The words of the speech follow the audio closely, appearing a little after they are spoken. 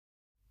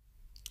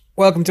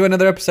Welcome to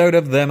another episode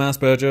of Them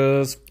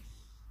Aspergers.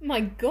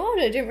 My God,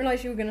 I didn't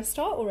realise you were going to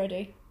start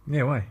already.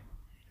 Yeah, why?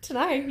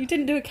 Dunno, you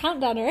didn't do a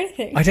countdown or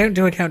anything. I don't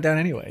do a countdown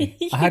anyway.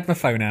 I had my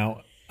phone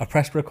out, I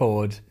pressed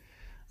record,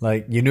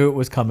 like, you knew it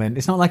was coming.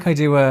 It's not like I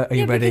do a, are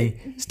you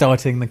ready,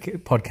 starting the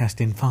podcast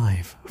in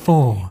 5,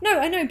 4. No,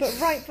 I know, but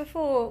right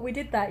before we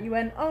did that, you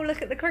went, oh,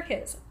 look at the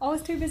crickets. I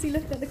was too busy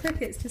looking at the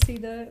crickets to see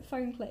the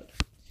phone click.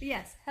 But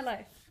yes, hello.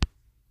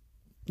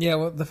 Yeah,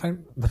 well, the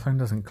phone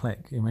doesn't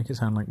click. You make it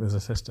sound like there's a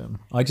system.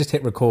 I just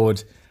hit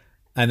record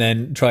and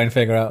then try and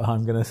figure out how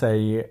I'm going to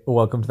say,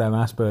 welcome to Them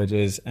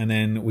Aspergers, and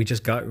then we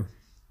just go.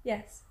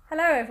 Yes.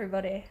 Hello,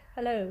 everybody.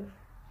 Hello.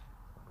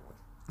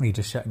 Are you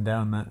just shutting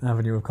down that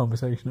avenue of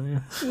conversation, are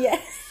you?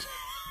 Yes.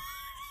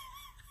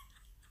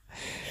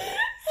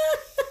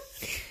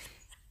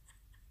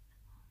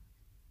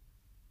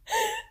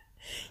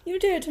 You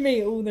do it to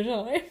me all the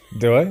time.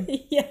 Do I?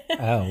 Yeah.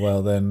 Oh,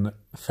 well then,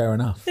 fair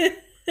enough.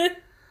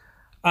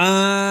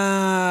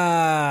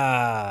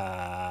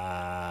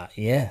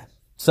 Yeah.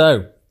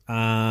 So,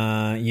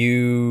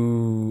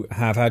 you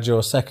have had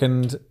your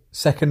second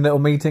little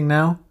meeting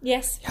now?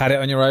 Yes. Had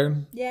it on your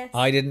own? Yes.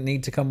 I didn't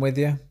need to come with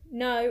you?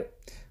 No.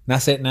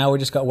 That's it now. We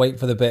just got to wait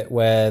for the bit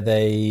where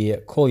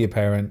they call your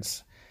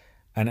parents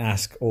and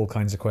ask all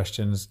kinds of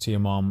questions to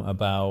your mom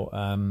about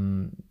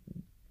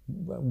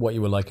what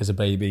you were like as a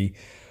baby.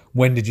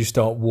 When did you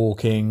start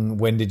walking?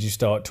 When did you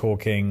start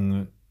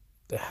talking?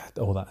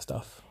 All that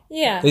stuff.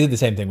 Yeah. They did the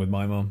same thing with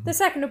my mum. The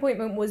second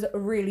appointment was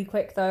really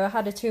quick, though. I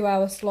had a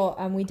 2-hour slot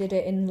and we did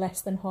it in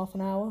less than half an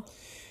hour.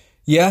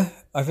 Yeah,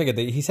 I figured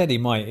that he said he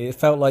might. It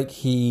felt like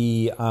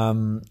he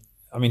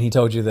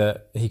told you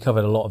that he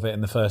covered a lot of it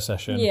in the first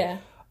session. Yeah.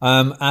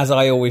 As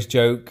I always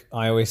joke,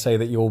 I always say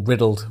that you're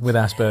riddled with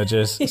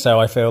Asperger's. So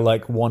I feel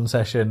like one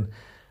session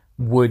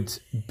would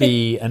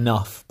be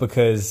enough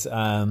because,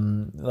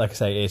 like I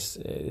say, it's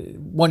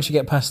once you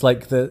get past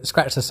like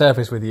scratch the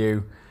surface with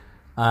you,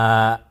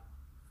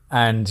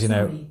 and you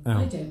know,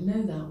 I don't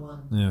know that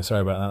one. Yeah,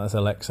 sorry about that. That's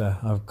Alexa.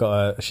 I've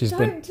got a.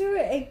 Don't do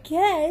it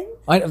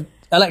again.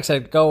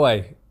 Alexa, go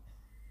away.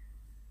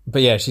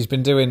 But yeah, she's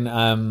been doing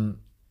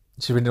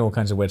all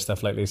kinds of weird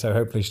stuff lately. So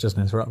hopefully she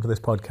doesn't interrupt this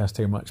podcast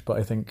too much. But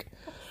I think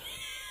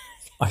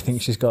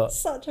she's got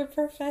such a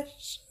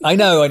professional. I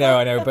know.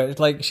 But it's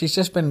like she's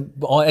just been.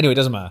 Anyway, it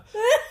doesn't matter.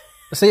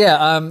 So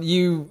yeah,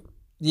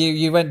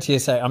 You went to your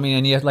set. I mean,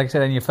 and you, like I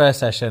said, in your first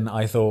session,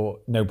 I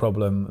thought no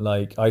problem.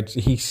 Like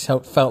he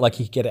felt like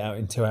he could get it out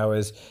in 2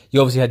 hours. You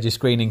obviously had your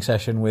screening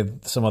session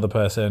with some other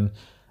person,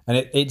 and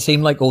it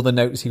seemed like all the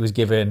notes he was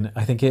given.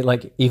 I think it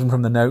like even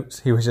from the notes,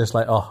 he was just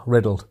like, oh,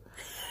 riddled.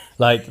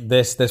 Like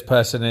this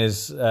person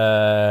is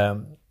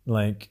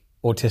like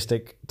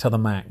autistic to the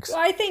max.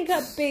 Well, I think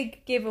a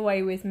big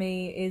giveaway with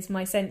me is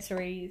my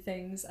sensory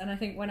things, and I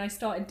think when I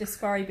started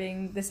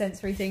describing the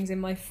sensory things in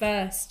my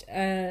first,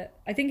 I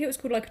think it was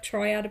called like a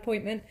triad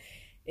appointment.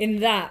 In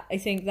that, I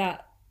think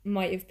that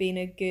might have been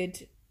a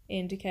good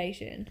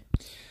indication.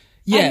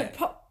 Yeah, and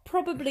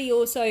probably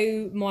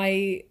also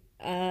my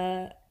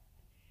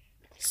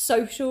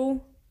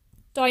social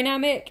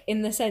dynamic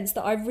in the sense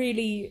that I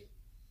really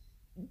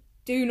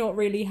do not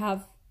really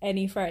have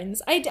any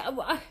friends.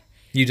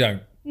 You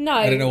don't. No.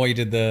 I don't know why you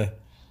did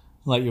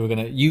like you were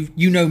gonna.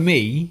 You know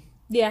me.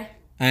 Yeah.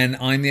 And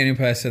I'm the only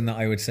person that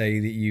I would say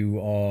that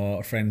you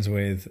are friends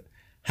with,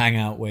 hang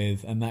out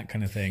with, and that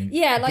kind of thing.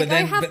 Yeah, like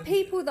I have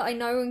people that I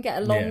know and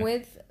get along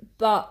with,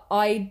 but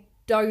I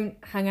don't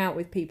hang out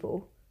with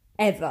people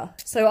ever.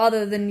 So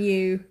other than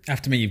you,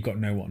 after me, you've got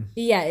no one.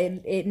 Yeah,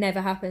 it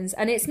never happens,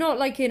 and it's not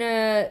like in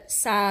a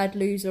sad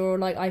loser or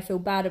like I feel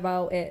bad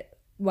about it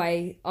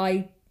way.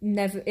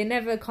 It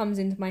never comes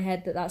into my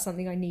head that that's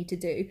something I need to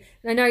do.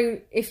 And I know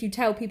if you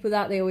tell people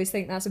that, they always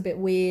think that's a bit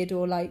weird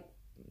or like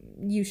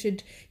you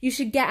should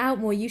get out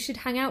more, you should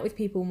hang out with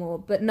people more.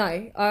 But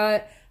no,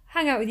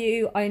 hang out with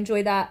you, I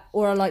enjoy that,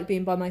 or I like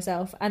being by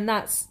myself, and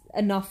that's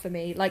enough for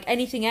me. Like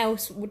anything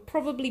else would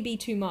probably be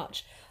too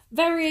much.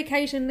 Very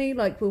occasionally,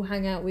 like we'll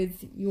hang out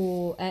with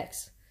your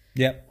ex,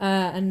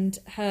 and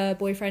her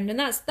boyfriend, and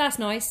that's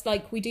nice.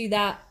 Like we do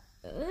that.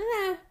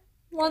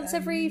 Once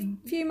every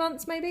few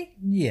months, maybe.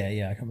 Yeah.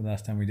 I can't remember the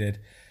last time we did.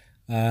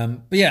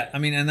 But yeah, I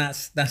mean, and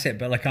that's it.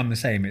 But like I'm the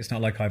same. It's not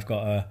like I've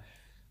got a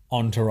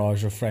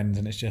entourage of friends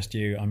and it's just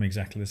you. I'm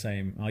exactly the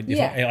same. I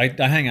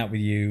hang out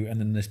with you, and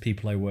then there's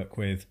people I work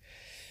with.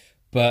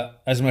 But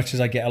as much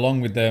as I get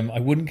along with them, I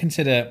wouldn't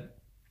consider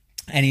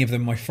any of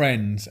them my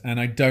friends, and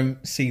I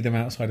don't see them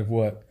outside of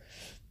work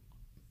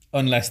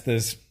unless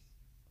there's.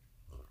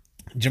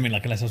 Do you know what I mean?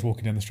 Like unless I was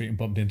walking down the street and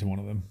bumped into one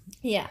of them.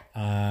 Yeah.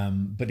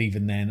 But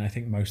even then, I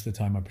think most of the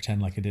time I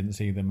pretend like I didn't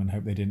see them and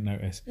hope they didn't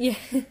notice. Yeah.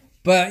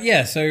 But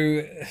yeah,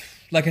 so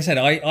like I said,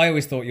 I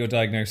always thought your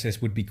diagnosis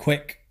would be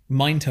quick.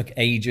 Mine took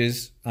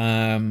ages.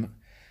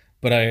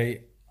 But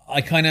I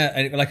kind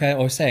of, like I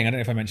was saying, I don't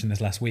know if I mentioned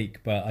this last week,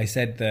 but I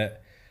said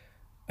that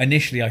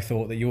initially I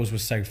thought that yours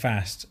was so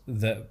fast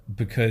that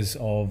because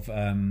of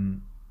like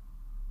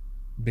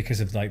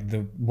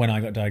when I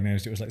got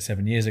diagnosed, it was like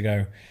 7 years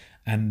ago.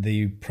 and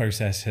the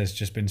process has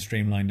just been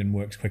streamlined and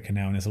works quicker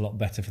now, and is a lot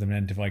better for them to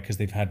identify because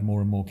they've had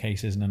more and more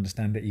cases and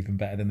understand it even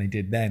better than they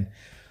did then.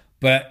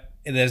 But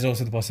there's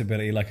also the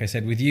possibility, like I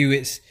said, with you,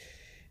 it's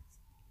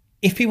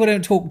if people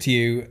don't talk to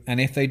you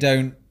and if they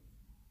don't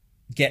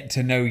get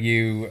to know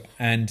you,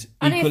 and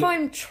if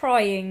I'm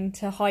trying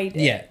to hide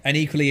it. Yeah, and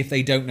equally if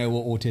they don't know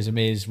what autism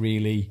is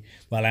really,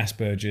 well,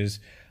 Asperger's,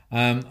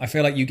 I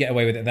feel like you get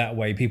away with it that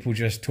way. People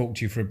just talk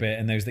to you for a bit,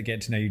 and those that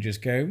get to know you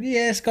just go,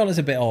 yeah, Scarlett's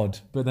a bit odd,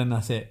 but then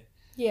that's it.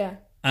 Yeah.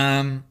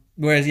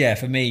 Whereas, yeah,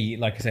 for me,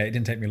 like I say, it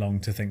didn't take me long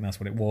to think that's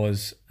what it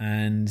was.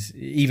 And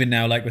even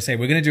now, like we say,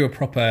 we're going to do a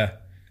proper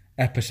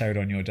episode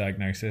on your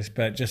diagnosis,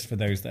 but just for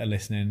those that are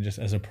listening, just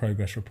as a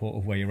progress report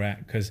of where you're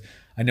at, because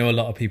I know a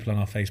lot of people on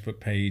our Facebook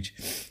page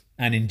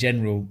and in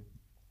general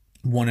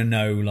want to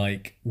know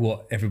like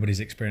what everybody's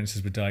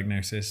experiences with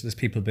diagnosis. There's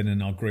people who've been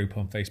in our group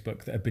on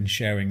Facebook that have been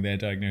sharing their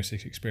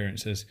diagnosis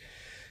experiences.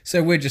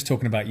 So we're just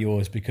talking about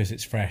yours because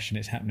it's fresh and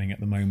it's happening at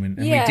the moment.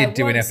 And we did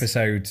do an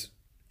episode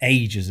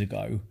ages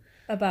ago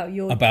about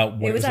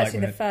what it was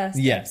actually like the first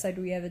episode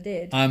we ever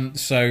did.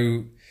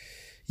 So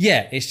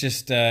yeah, it's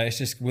just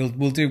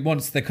we'll do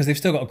once because they've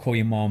still got to call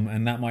your mom,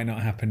 and that might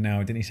not happen now.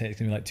 Didn't he say it's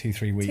gonna be like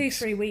 2-3 weeks?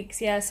 2-3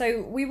 weeks, yeah.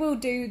 So we will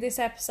do this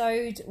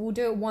episode. We'll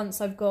do it once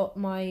I've got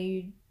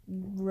my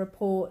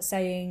report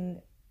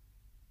saying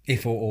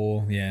if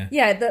or yeah.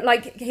 Yeah, that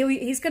like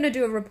he's going to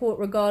do a report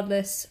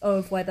regardless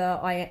of whether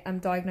I am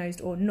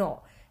diagnosed or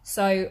not.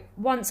 So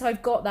once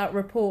I've got that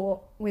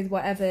report with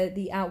whatever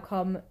the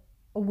outcome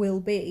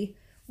will be,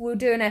 we'll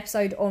do an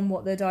episode on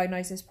what the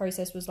diagnosis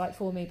process was like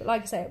for me. But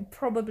like I say, it'll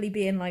probably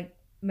be in like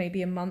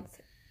maybe a month.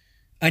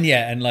 And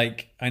yeah, and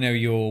like I know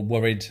you're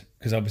worried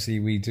because obviously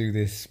we do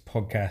this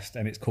podcast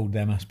and it's called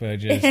Them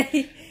Asperger's.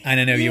 And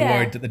I know you're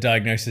worried that the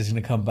diagnosis is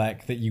going to come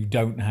back that you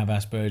don't have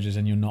Asperger's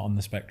and you're not on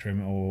the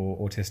spectrum or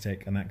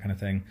autistic and that kind of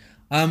thing.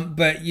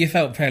 But you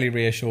felt fairly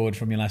reassured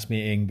from your last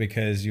meeting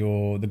because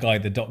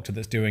the doctor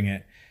that's doing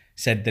it,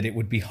 said that it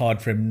would be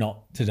hard for him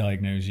not to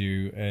diagnose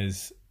you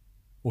as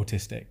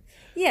autistic.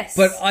 Yes.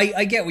 But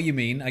I get what you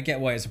mean. I get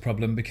why it's a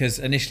problem because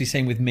initially,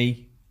 same with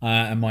me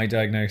and my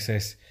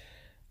diagnosis,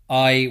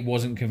 I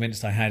wasn't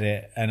convinced I had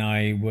it, and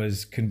I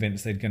was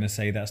convinced they're going to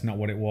say that's not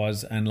what it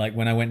was. And like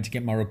when I went to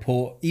get my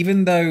report,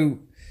 even though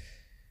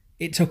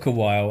it took a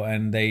while,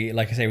 and they,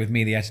 like I say, with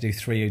me, they had to do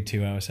 3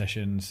 2-hour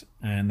sessions,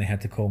 and they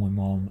had to call my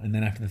mom. And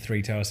then after the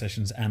 3 2-hour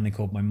sessions, and they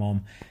called my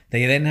mom,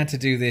 they then had to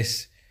do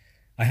this.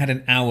 I had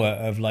an hour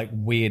of like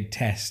weird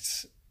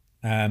tests,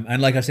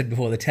 and like I said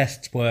before, the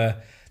tests were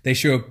they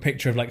show a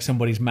picture of like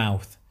somebody's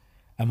mouth,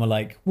 and we're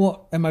like,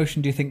 what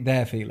emotion do you think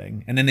they're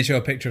feeling? And then they show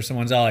a picture of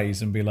someone's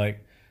eyes, and be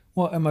like,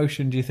 what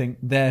emotion do you think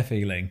they're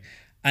feeling?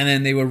 And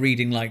then they were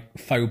reading like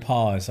faux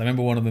pas. I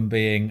remember one of them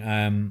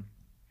being,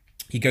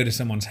 you go to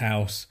someone's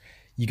house,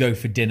 you go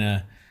for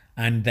dinner,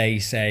 and they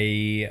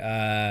say,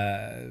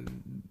 I'm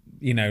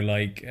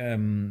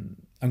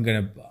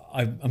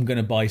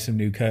gonna buy some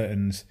new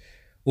curtains,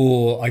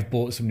 or I've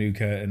bought some new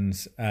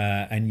curtains,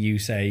 and you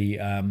say,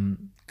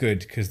 good,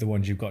 because the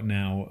ones you've got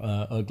now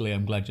are ugly.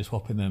 I'm glad you're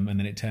swapping them. And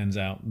then it turns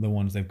out the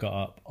ones they've got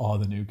up are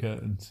the new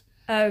curtains.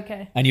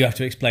 Okay. And you have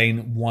to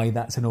explain why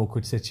that's an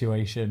awkward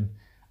situation.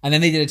 And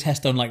then they did a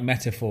test on like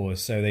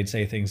metaphors. So they'd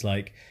say things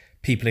like,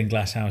 people in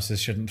glass houses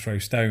shouldn't throw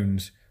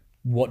stones.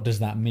 What does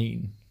that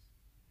mean?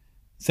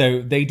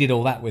 So they did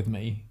all that with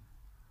me.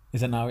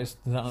 Is that not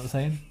the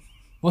saying?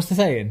 What's the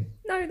saying?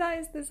 No, that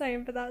is the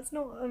saying, but that's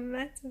not a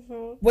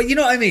metaphor. Well, you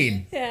know what I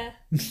mean? Yeah.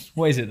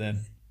 What is it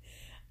then?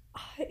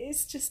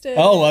 It's just a...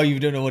 Oh, well, you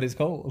don't know what it's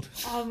called.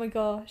 Oh my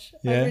gosh.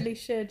 Yeah. I really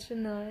should,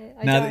 shouldn't I?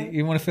 Now that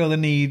you want to feel the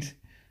need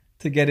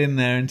to get in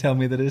there and tell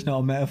me that it's not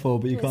a metaphor,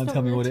 but you can't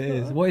tell me what it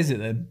is. What is it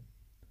then?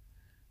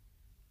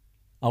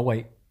 I'll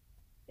wait.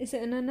 Is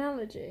it an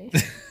analogy?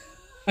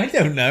 I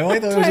don't know. I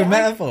thought it was a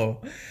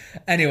metaphor.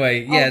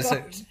 Anyway, yeah.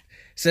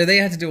 So they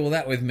had to do all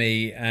that with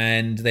me,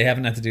 and they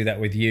haven't had to do that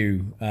with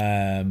you.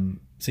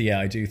 So yeah,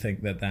 I do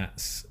think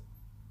that's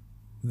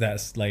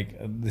like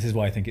this is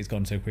why I think it's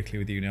gone so quickly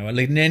with you now.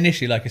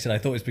 Initially, like I said, I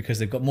thought it's because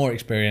they've got more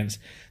experience.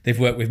 They've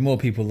worked with more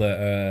people that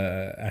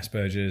are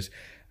Asperger's,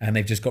 and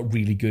they've just got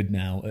really good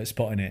now at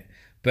spotting it.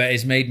 But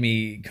it's made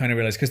me kind of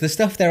realize, because the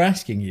stuff they're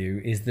asking you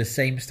is the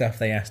same stuff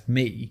they asked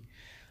me.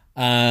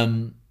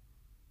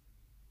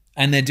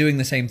 And they're doing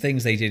the same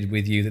things they did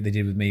with you that they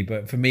did with me.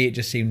 But for me, it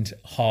just seemed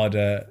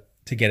harder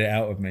to get it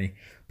out of me.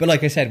 But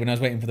like I said, when I was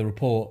waiting for the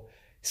report,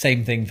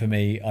 same thing for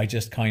me. I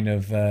just kind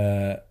of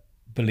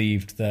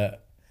believed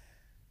that...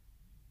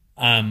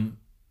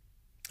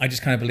 I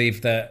just kind of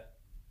believed that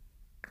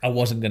I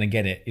wasn't going to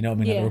get it. You know what I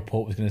mean? Yeah. Like the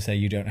report was going to say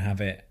you don't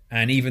have it.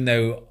 And even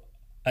though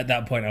at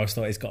that point I was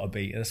thought it's got to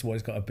be, that's what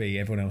it's got to be.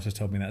 Everyone else has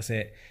told me that's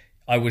it.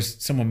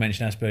 Someone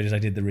mentioned Asperger's. I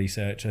did the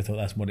research. I thought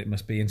that's what it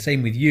must be. And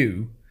same with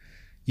you.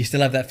 You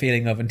still have that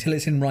feeling of until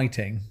it's in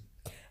writing.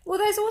 Well,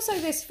 there's also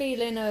this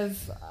feeling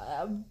of,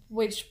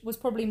 which was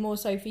probably more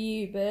so for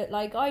you, but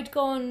like I'd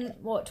gone,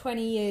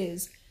 20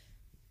 years,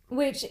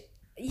 which,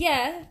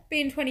 yeah,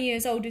 being 20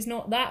 years old is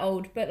not that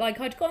old, but like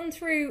I'd gone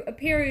through a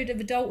period of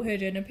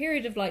adulthood and a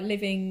period of like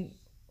living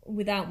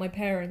without my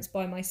parents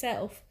by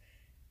myself.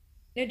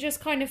 It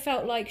just kind of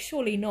felt like,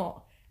 surely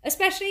not.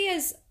 Especially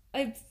as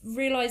I've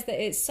realised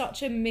that it's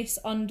such a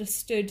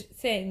misunderstood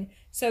thing.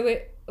 So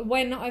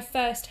when I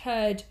first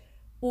heard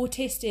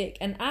autistic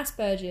and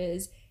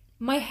Asperger's,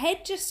 my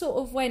head just sort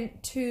of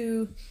went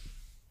to,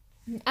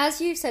 as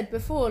you said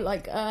before,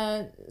 like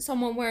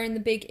someone wearing the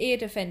big ear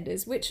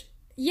defenders, which,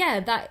 yeah,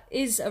 that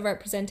is a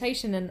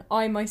representation, and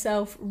I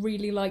myself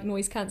really like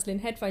noise cancelling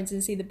headphones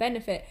and see the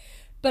benefit.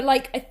 But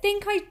like, I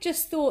think I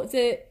just thought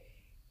that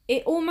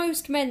it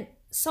almost meant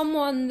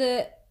someone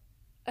that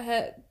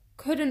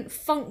couldn't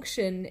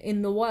function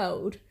in the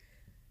world.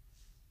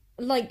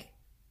 Like,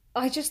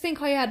 I just think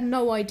I had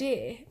no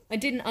idea. I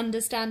didn't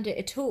understand it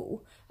at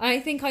all. I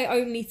think I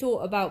only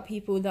thought about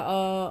people that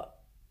are,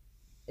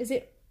 is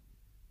it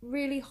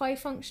really high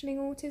functioning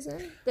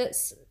autism?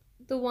 That's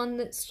the one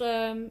that's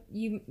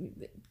you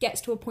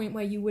gets to a point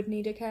where you would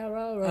need a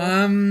carer? Or...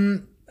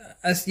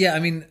 yeah, I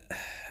mean...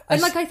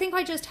 And like, I think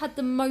I just had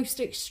the most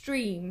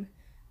extreme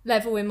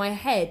level in my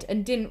head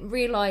and didn't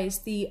realise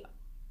the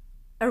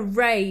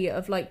array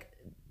of, like,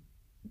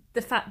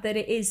 the fact that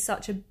it is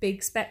such a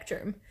big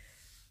spectrum.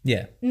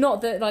 Yeah. Not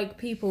that, like,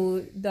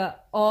 people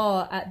that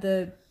are at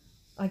the,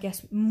 I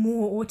guess,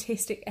 more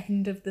autistic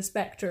end of the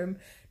spectrum,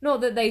 not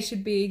that they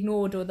should be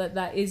ignored or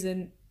that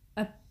isn't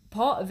a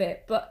part of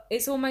it, but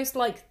it's almost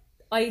like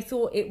I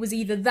thought it was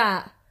either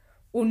that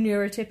or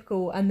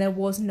neurotypical, and there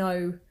was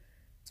no...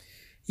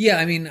 Yeah,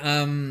 I mean,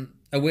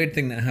 a weird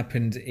thing that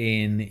happened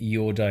in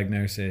your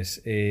diagnosis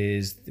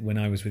is, when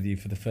I was with you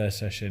for the first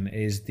session,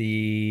 is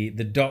the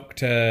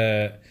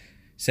doctor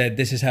said,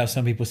 this is how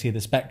some people see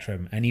the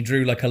spectrum, and he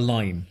drew like a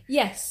line.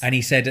 Yes. And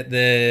he said at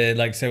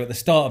the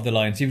start of the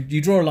line, so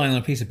you draw a line on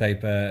a piece of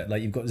paper,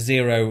 like you've got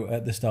 0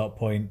 at the start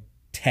point,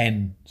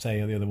 10,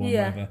 say, or the other one,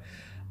 whatever.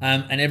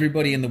 And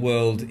everybody in the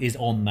world is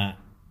on that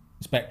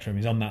spectrum,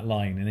 is on that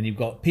line. And then you've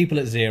got people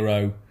at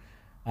 0,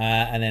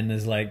 and then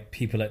there's like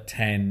people at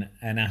 10,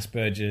 and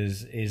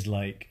Asperger's is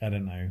like, I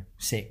don't know,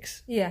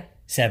 6,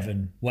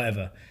 7,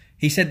 whatever.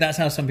 He said that's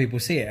how some people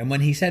see it. And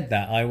when he said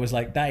that, I was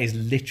like, that is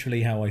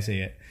literally how I see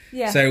it.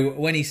 Yeah. So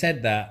when he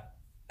said that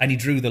and he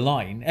drew the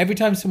line, every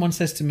time someone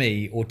says to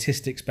me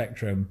autistic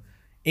spectrum,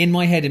 in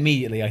my head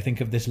immediately I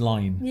think of this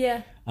line.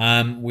 Yeah.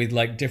 With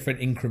like different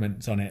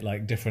increments on it,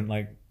 like different,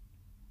 like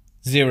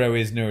 0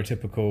 is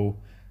neurotypical,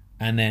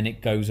 and then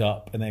it goes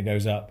up and then it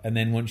goes up. And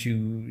then once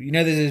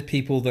there's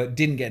people that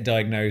didn't get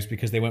diagnosed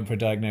because they went for a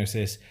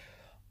diagnosis,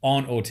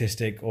 aren't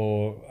autistic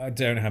or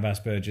don't have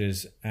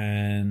Asperger's,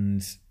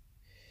 and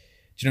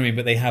do you know what I mean?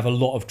 But they have a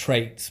lot of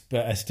traits,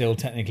 but are still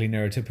technically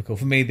neurotypical.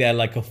 For me, they're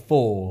like a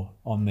 4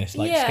 on this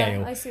scale.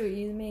 Yeah, I see what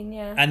you mean,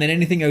 yeah. And then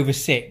anything over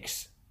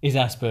 6 is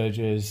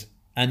Asperger's,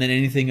 and then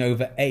anything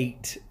over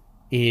 8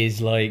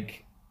 is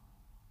like,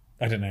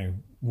 I don't know,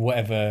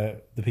 whatever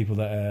the people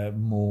that are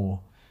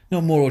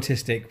not more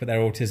autistic, but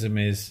their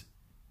autism is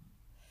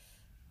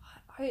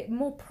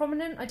more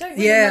prominent. I don't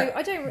really know.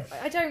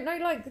 I don't know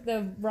like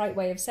the right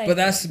way of saying.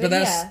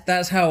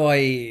 That's how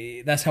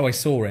I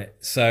saw it.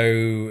 So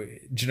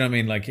do you know what I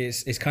mean? Like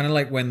it's kind of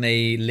like when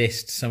they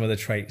list some of the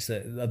traits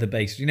that are the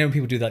base. You know, when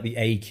people do like the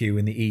AQ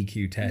and the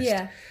EQ test.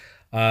 Yeah.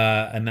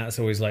 And that's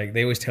always like,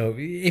 they always tell,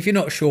 if you're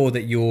not sure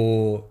that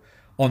you're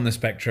on the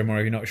spectrum, or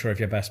if you're not sure if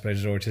you have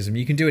Asperger's or autism,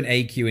 you can do an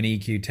AQ and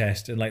EQ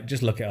test and like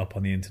just look it up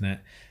on the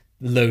internet.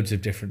 Loads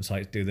of different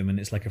sites do them, and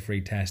it's like a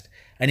free test.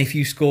 And if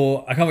you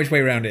score, I can't remember which way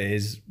around it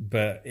is,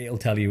 but it'll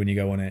tell you when you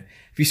go on it.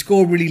 If you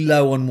score really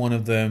low on one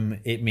of them,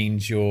 it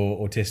means you're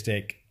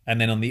autistic. And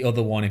then on the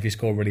other one, if you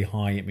score really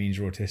high, it means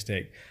you're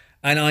autistic.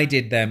 And I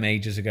did them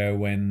ages ago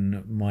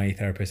when my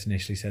therapist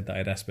initially said that I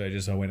had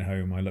Asperger's. So I went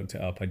home, I looked it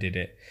up, I did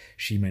it.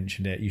 She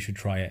mentioned it, you should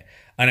try it.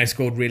 And I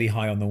scored really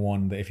high on the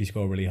one that if you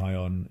score really high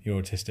on,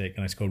 you're autistic.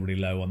 And I scored really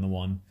low on the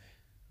one.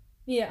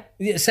 Yeah,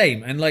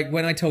 same. And like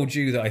when I told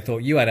you that I thought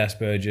you had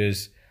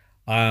Asperger's,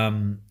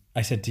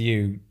 I said to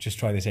you, just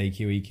try this AQ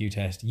EQ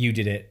test. You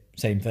did it,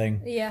 same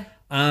thing. Yeah.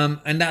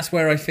 And that's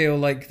where I feel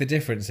like the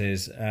difference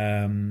is.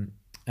 And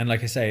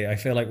like I say, I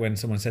feel like when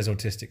someone says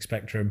autistic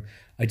spectrum,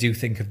 I do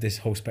think of this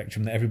whole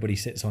spectrum that everybody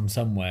sits on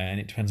somewhere, and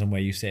it depends on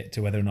where you sit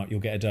to whether or not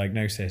you'll get a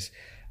diagnosis.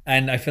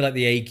 And I feel like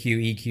the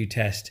AQ EQ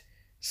test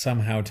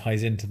somehow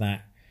ties into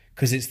that,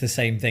 because it's the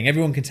same thing.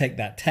 Everyone can take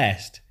that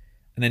test,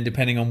 and then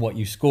depending on what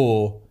you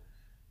score,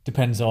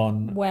 depends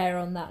on where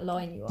on that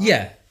line you are.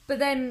 Yeah. But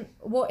then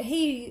what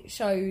he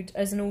showed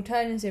as an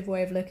alternative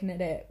way of looking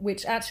at it,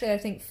 which actually I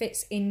think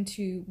fits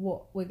into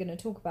what we're going to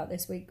talk about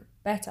this week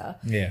better,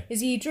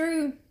 is he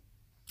drew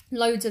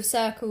loads of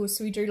circles.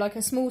 So he drew like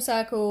a small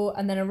circle,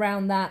 and then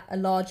around that a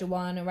larger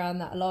one, around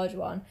that a larger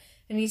one.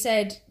 And he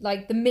said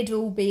like the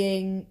middle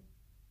being,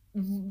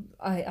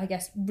 I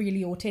guess,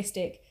 really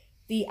autistic,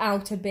 the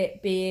outer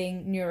bit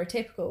being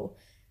neurotypical.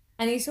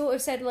 And he sort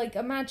of said like,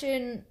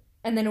 imagine...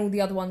 And then all the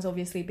other ones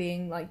obviously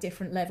being like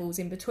different levels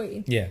in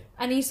between. Yeah.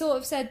 And he sort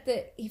of said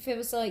that he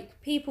feels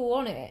like people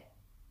on it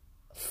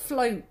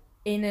float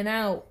in and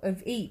out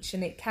of each,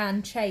 and it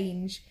can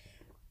change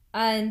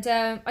And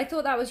I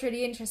thought that was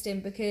really interesting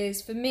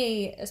because for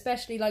me,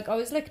 especially, like, I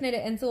was looking at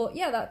it and thought,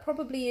 yeah, that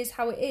probably is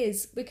how it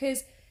is,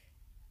 because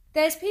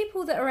there's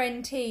people that are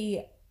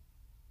NT,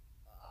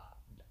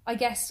 I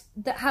guess,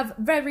 that have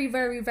very,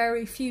 very,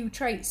 very few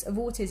traits of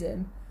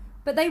autism,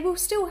 but they will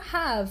still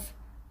have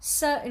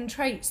certain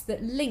traits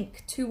that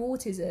link to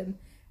autism.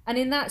 And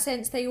in that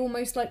sense, they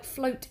almost like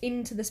float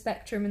into the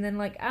spectrum and then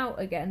like out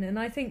again. And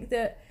I think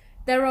that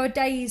there are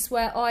days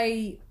where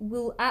I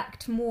will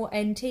act more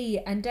NT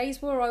and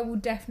days where I will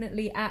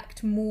definitely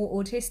act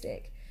more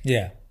autistic.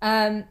 Yeah.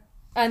 And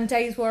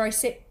days where I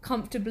sit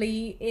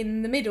comfortably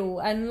in the middle.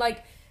 And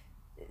like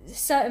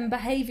certain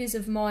behaviours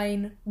of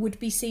mine would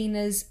be seen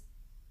as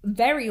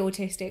very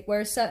autistic,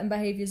 whereas certain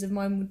behaviours of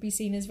mine would be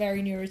seen as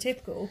very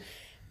neurotypical.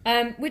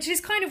 Which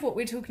is kind of what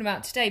we're talking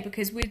about today,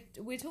 because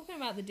we're talking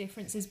about the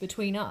differences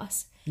between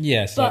us.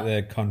 Yes, like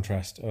the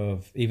contrast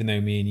of, even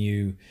though me and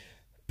you,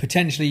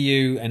 potentially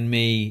you and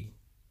me,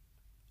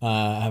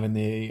 having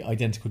the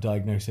identical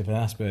diagnosis of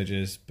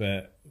Asperger's,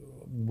 but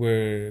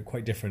we're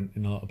quite different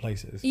in a lot of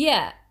places.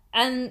 Yeah,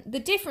 and the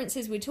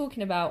differences we're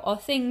talking about are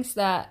things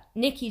that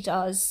Nikki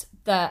does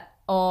that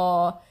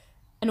are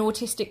an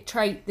autistic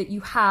trait that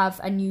you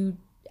have and you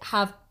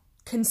have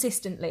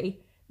consistently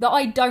that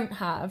I don't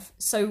have.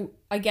 So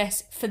I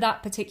guess for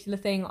that particular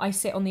thing, I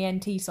sit on the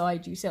NT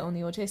side, you sit on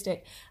the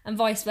autistic, and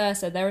vice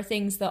versa. There are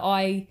things that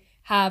I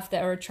have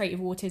that are a trait of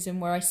autism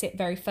where I sit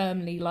very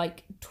firmly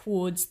like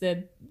towards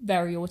the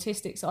very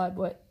autistic side,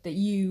 that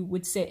you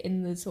would sit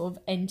in the sort of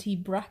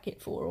NT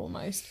bracket for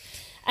almost.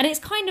 And it's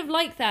kind of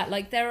like that.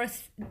 Like there are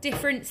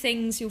different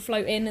things you'll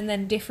float in, and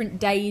then different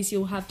days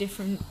you'll have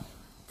different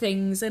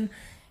things. And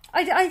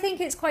I think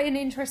it's quite an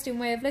interesting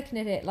way of looking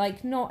at it.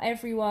 Like not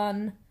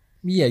everyone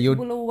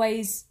will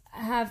always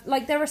have,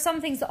 like there are some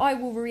things that I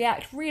will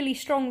react really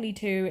strongly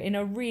to in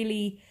a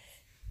really,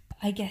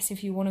 I guess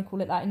if you want to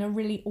call it that, in a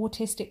really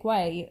autistic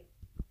way,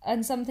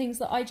 and some things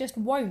that I just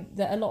won't,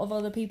 that a lot of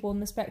other people on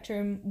the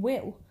spectrum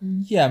will.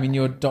 Yeah, I mean,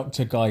 your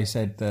doctor guy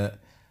said that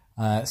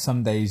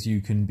some days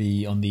you can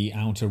be on the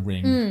outer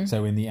ring,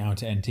 so in the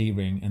outer NT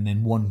ring, and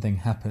then one thing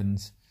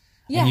happens,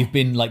 and you've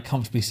been like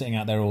comfortably sitting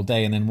out there all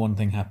day, and then one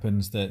thing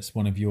happens that's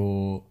one of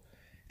your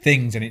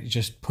things, and it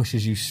just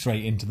pushes you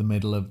straight into the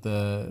middle of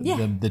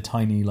the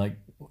tiny, like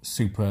not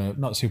super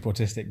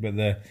autistic, but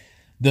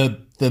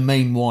the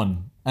main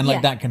one, and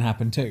like that can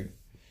happen too.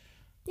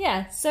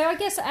 Yeah, so I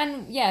guess,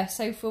 and yeah,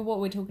 so for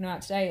what we're talking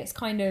about today, it's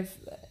kind of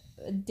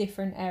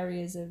different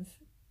areas of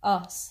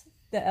us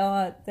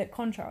that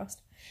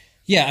contrast.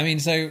 Yeah, I mean,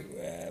 so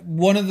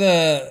one of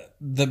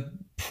the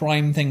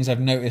prime things I've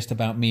noticed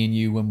about me and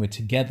you when we're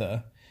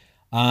together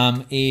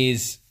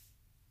is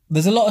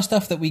there's a lot of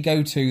stuff that we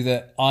go to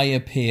that I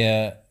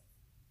appear,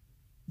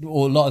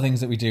 or a lot of things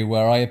that we do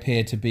where I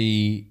appear to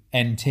be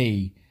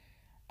NT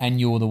and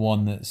you're the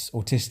one that's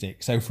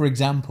autistic. So, for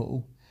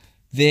example,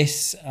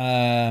 this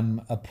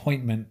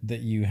appointment that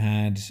you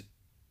had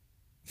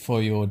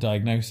for your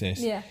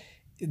diagnosis,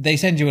 they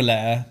send you a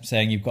letter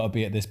saying you've got to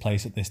be at this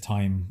place at this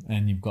time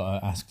and you've got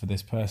to ask for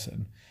this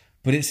person.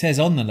 But it says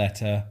on the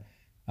letter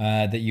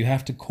that you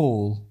have to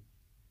call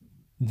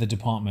the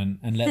department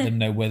and let them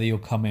know whether you're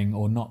coming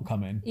or not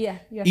coming. Yeah.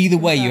 Either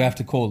way, you have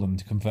to call them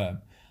to confirm.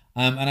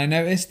 And I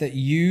noticed that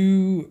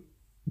you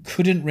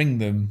couldn't ring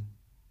them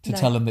to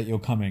tell them that you're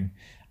coming.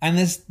 And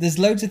there's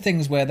loads of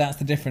things where that's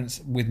the difference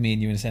with me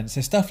and you in a sense.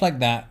 So stuff like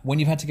that, when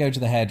you've had to go to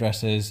the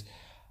hairdressers,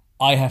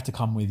 I have to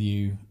come with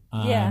you.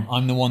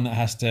 I'm the one that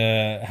has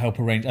to help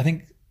arrange.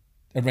 Did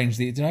I arrange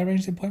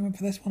the appointment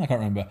for this one? I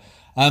can't remember.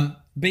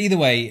 But either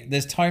way,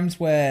 there's times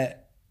where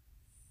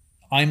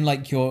I'm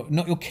like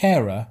not your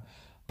carer,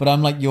 but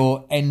I'm like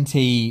your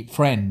NT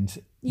friend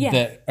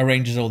that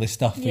arranges all this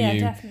stuff for you,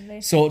 definitely.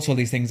 Sorts all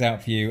these things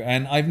out for you.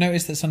 And I've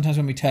noticed that sometimes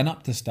when we turn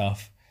up to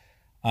stuff,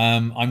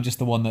 I'm just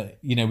the one that,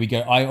 we go,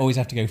 I always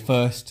have to go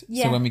first.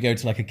 Yeah. So when we go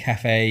to like a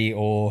cafe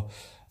or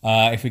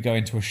if we go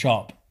into a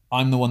shop,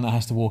 I'm the one that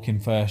has to walk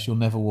in first. You'll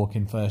never walk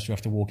in first. You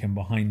have to walk in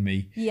behind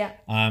me. Yeah.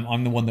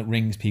 I'm the one that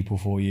rings people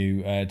for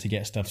you to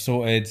get stuff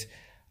sorted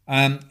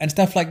and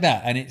stuff like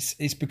that. And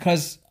it's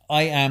because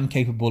I am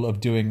capable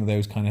of doing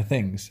those kind of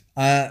things.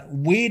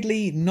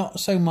 Weirdly, not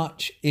so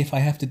much if I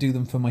have to do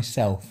them for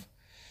myself.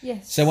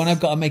 Yes. So when I've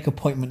got to make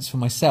appointments for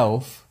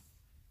myself,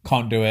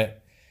 can't do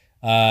it.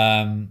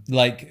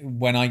 Like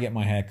when I get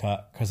my hair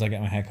cut, because I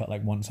get my hair cut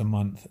like once a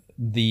month,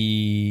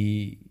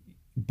 the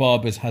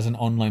Barbers has an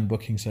online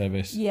booking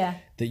service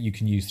that you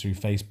can use through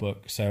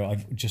Facebook. So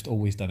I've just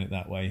always done it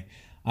that way.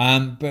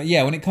 But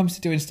yeah, when it comes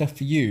to doing stuff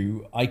for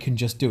you, I can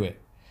just do it.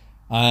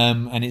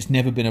 And it's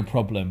never been a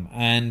problem.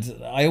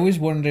 And I always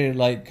wonder,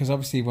 like, because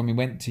obviously when we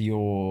went to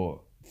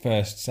your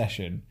first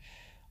session,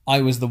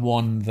 I was the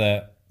one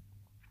that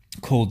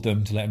called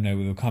them to let them know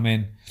we were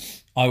coming.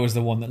 I was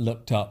the one that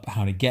looked up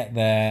how to get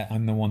there.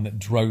 I'm the one that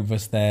drove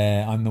us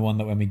there. I'm the one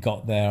that when we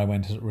got there, I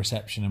went to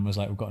reception and was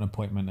like, we've got an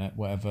appointment at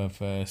whatever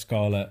for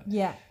Scarlett.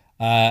 Yeah.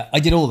 I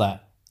did all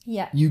that.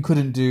 Yeah. You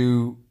couldn't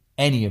do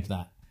any of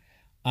that.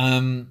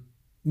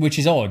 Which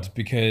is odd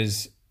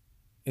because,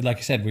 like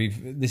I said,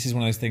 this is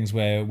one of those things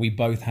where we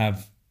both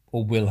have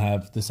or will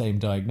have the same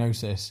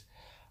diagnosis.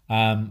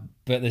 But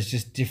there's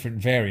just different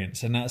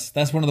variants, and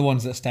that's one of the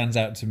ones that stands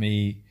out to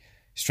me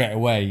straight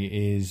away.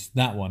 Is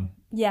that one?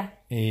 Yeah.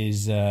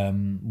 Is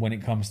when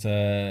it comes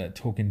to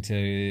talking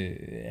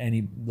to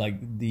any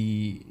like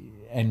the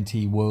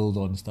NT world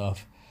on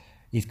stuff,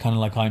 it's kind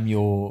of like I'm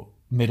your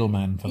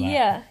middleman for that.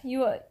 Yeah,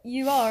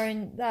 you are,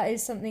 and that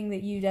is something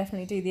that you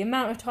definitely do. The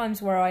amount of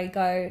times where I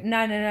go, no,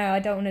 I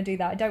don't want to do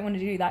that. I don't want to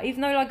do that,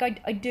 even though like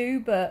I do,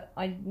 but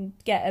I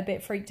get a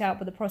bit freaked out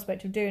by the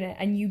prospect of doing it.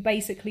 And you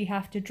basically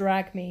have to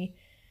drag me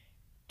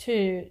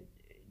to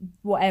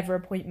whatever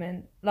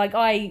appointment. Like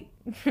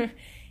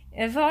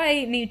if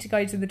I need to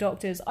go to the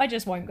doctors, I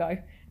just won't go.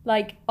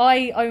 Like,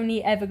 I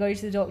only ever go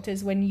to the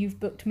doctors when you've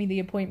booked me the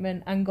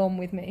appointment and gone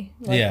with me.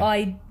 Like, Yeah.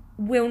 I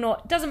will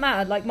not... Doesn't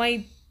matter. Like,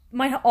 my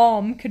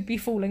arm could be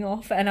falling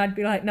off and I'd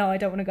be like, no, I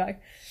don't want to go.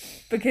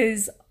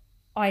 Because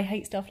I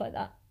hate stuff like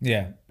that.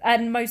 Yeah.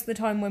 And most of the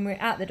time when we're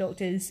at the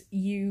doctors,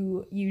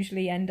 you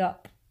usually end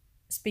up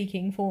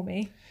speaking for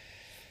me.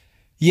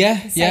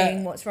 Yeah,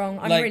 Saying what's wrong.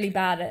 I'm like, really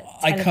bad at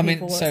telling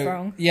people what's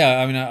wrong.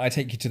 Yeah, I mean, I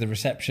take you to the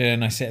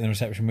reception, I sit in the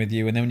reception with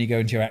you, and then when you go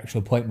into your actual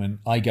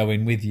appointment, I go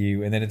in with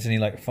you, and then it's any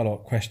like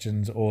follow-up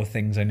questions or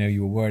things I know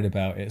you were worried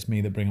about, it's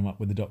me that bring them up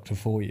with the doctor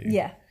for you.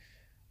 Yeah.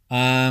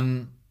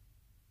 So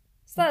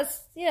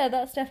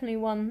that's definitely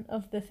one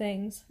of the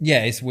things.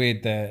 Yeah, it's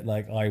weird that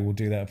like I will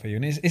do that for you.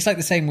 And it's like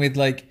the same with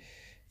like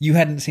you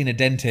hadn't seen a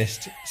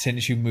dentist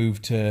since you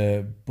moved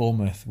to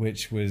Bournemouth,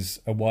 which was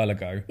a while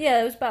ago.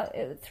 Yeah, it was about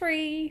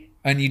 3...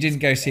 And you didn't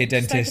go see a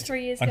Just over dentist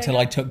 3 years ago until now.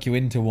 I took you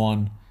into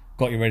one,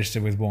 got you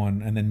registered with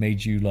one, and then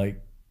made you like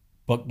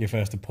book your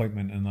first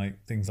appointment and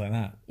like things like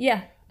that.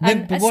 Yeah. Then-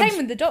 And but same once-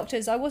 with the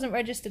doctors. I wasn't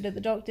registered at the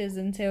doctors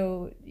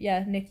until,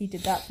 Nikki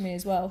did that to me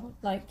as well.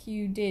 Like,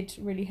 you did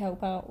really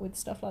help out with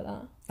stuff like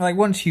that. Like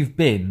once you've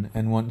been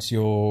and once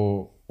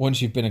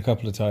you've been a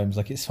couple of times,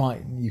 like it's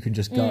fine, you can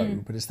just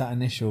go, but it's that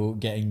initial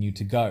getting you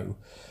to go.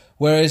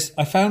 Whereas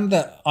I found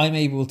that I'm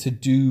able to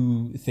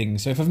do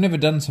things. So if I've never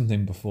done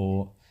something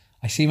before,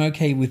 I seem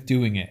okay with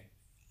doing it.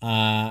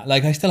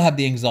 Like I still have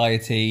the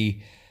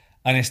anxiety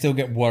and I still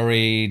get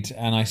worried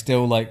and I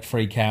still like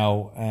freak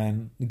out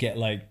and get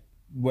like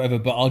whatever,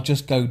 but I'll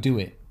just go do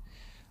it.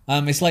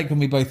 It's like when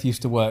we both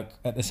used to work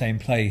at the same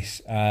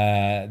place.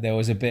 There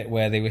was a bit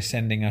where they were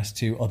sending us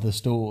to other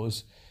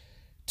stores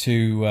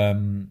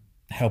to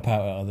help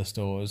out at other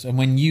stores. And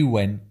when you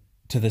went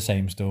to the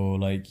same store,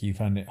 like you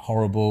found it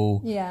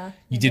horrible. Yeah.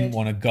 You didn't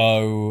want to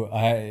go.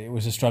 It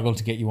was a struggle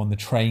to get you on the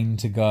train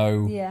to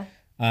go. Yeah.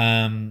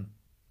 And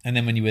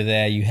then when you were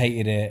there, you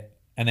hated it.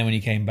 And then when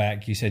you came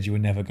back, you said you were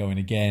never going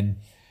again.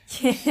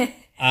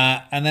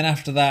 And then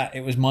after that,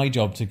 it was my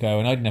job to go,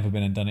 and I'd never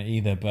been and done it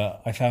either.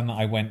 But I found that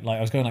I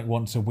was going like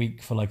once a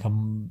week for like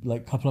a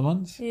couple of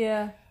months.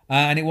 Yeah.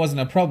 And it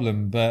wasn't a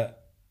problem. But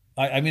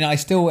I mean, I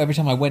still, every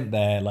time I went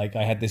there, like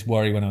I had this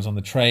worry when I was on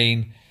the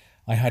train.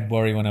 I had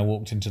worry when I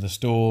walked into the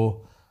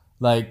store.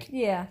 Like,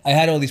 Yeah. I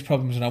had all these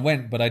problems when I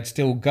went, but I'd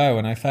still go.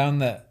 And I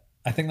found that,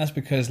 I think that's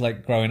because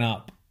like growing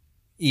up,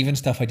 even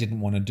stuff I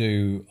didn't want to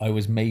do, I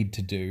was made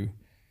to do,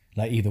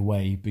 like either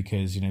way,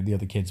 because, you know, the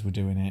other kids were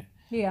doing it.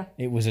 Yeah.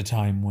 It was a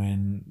time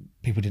when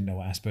people didn't know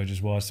what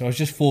Asperger's was. So I was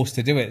just forced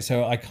to do it.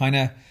 So I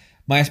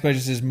my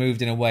Asperger's has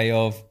moved in a way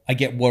of, I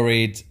get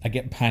worried, I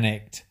get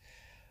panicked,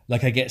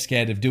 like I get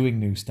scared of doing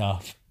new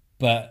stuff.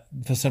 But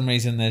for some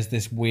reason, there's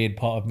this weird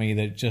part of me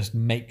that just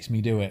makes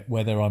me do it,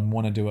 whether I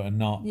want to do it or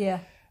not. Yeah.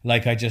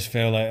 Like I just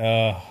feel like,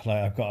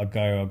 I've got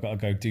to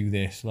go do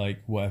this,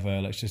 like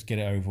whatever, let's just get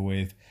it over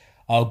with.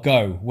 I'll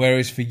go.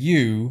 Whereas for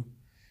you,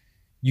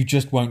 you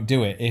just won't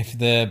do it. If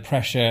the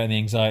pressure and the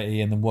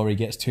anxiety and the worry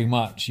gets too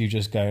much, you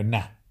just go,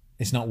 nah,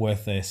 it's not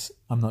worth this.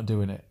 I'm not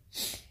doing it.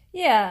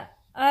 Yeah.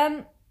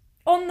 On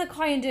the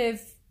kind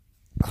of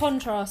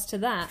contrast to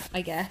that,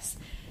 I guess,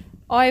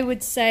 I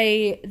would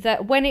say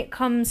that when it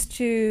comes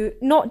to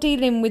not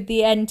dealing with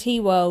the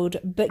NT world,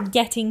 but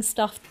getting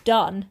stuff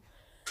done,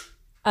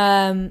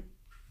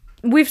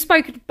 we've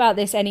spoken about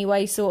this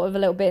anyway, sort of a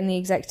little bit in the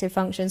executive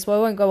function, so I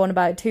won't go on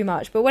about it too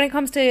much. But when it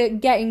comes to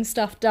getting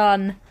stuff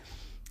done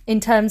in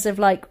terms of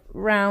like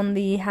round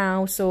the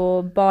house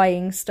or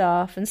buying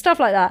stuff and stuff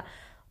like that,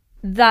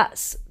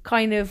 that's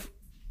kind of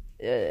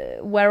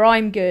where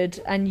I'm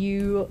good and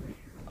you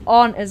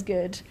aren't as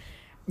good.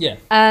 Yeah.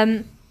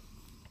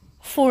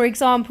 For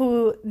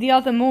example, the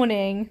other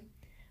morning,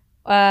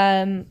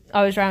 I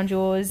was round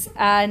yours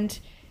and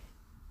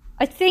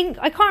I can't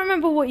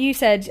remember what you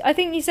said. I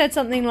think you said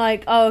something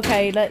like, "Oh,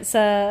 okay, let's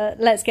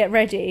get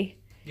ready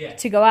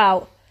to go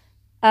out."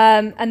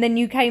 And then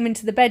you came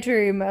into the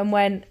bedroom and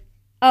went,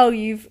 "Oh,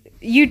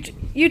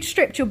 you'd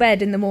stripped your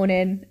bed in the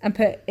morning and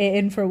put it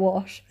in for a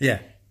wash."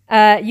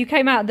 Yeah. You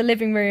came out of the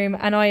living room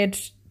and I had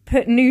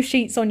put new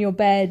sheets on your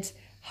bed,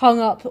 hung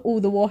up all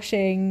the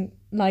washing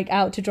like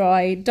out to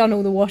dry, done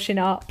all the washing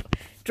up,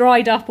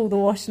 dried up all the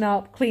washing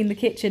up, cleaned the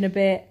kitchen a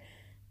bit,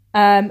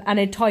 and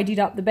had tidied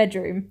up the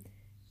bedroom.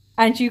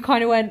 And you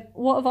kind of went,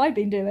 what have I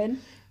been doing?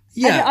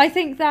 Yeah. And I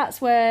think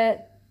that's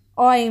where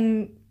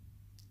I'm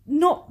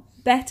not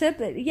better.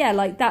 But yeah,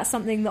 like that's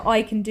something that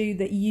I can do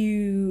that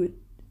you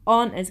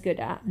aren't as good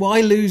at. Well,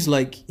 I lose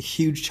like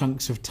huge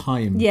chunks of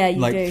time. Yeah, you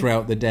like do.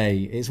 throughout the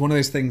day. It's one of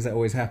those things that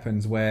always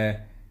happens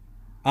where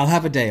I'll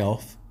have a day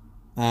off.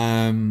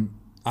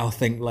 I'll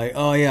think like,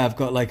 oh yeah, I've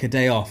got like a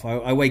day off.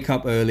 I wake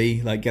up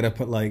early, like get up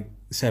at like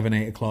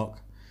 7-8 o'clock.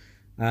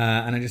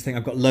 And I just think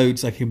I've got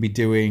loads I can be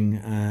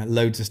doing,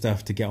 loads of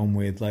stuff to get on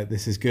with. Like,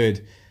 this is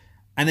good.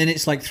 And then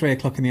it's like 3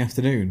 o'clock in the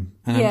afternoon.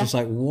 And I'm just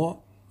like, what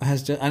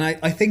has just... And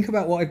I think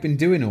about what I've been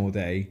doing all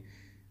day.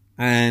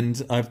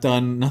 And I've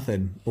done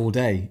nothing all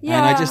day. Yeah.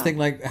 And I just think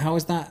like, how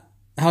has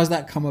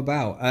that come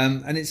about?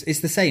 And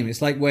it's the same.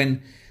 It's like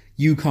when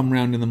you come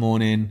round in the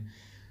morning,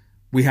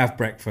 we have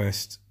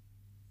breakfast.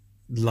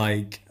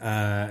 Like,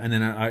 and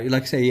then I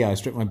like I say, yeah, I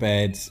strip my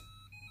bed.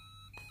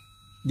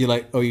 You're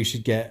like, oh, you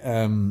should get...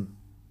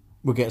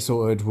 we'll get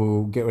sorted,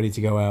 we'll get ready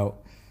to go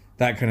out,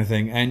 that kind of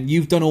thing. And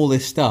you've done all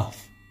this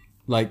stuff,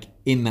 like,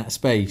 in that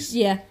space.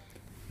 Yeah.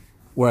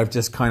 Where I've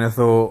just kind of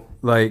thought,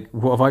 like,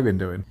 what have I been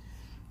doing?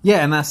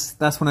 Yeah, and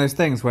that's one of those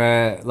things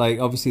where, like,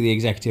 obviously the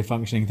executive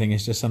functioning thing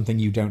is just something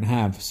you don't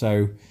have.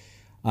 So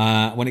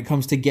when it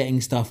comes to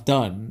getting stuff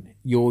done,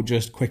 you're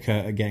just quicker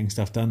at getting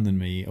stuff done than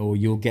me, or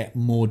you'll get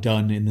more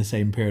done in the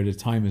same period of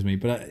time as me.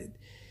 But,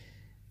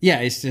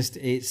 yeah,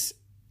 it's...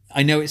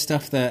 I know it's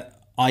stuff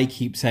that I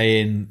keep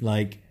saying,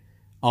 like,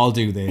 I'll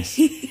do this.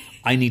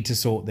 I need to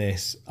sort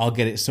this. I'll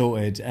get it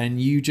sorted. And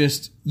you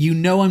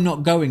know I'm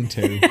not going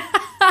to.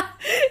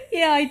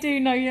 Yeah, I do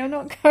know you're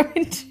not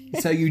going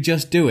to. So you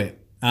just do it.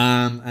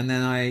 And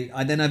then I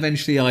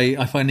eventually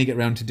I finally get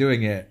around to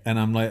doing it. And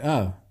I'm like,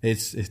 oh,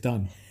 it's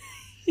done.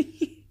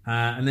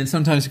 And then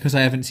sometimes because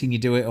I haven't seen you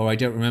do it or I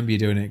don't remember you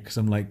doing it because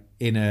I'm like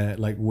in a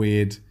like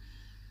weird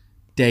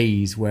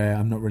daze where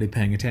I'm not really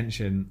paying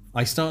attention,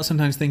 I start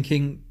sometimes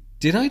thinking,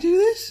 did I do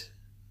this?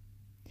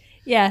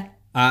 Yeah.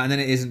 And then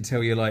it isn't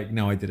until you're like,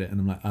 no, I did it. And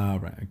I'm like, oh,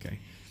 right, okay.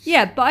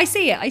 Yeah, but I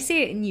see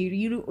it in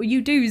you.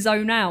 You do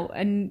zone out,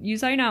 and you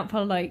zone out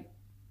for like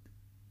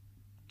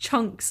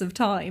chunks of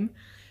time.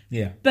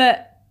 Yeah.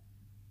 But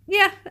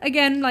yeah,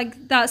 again,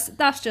 like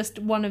that's just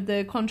one of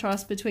the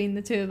contrasts between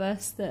the two of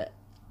us that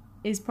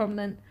is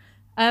prominent.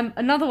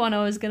 Another one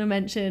I was going to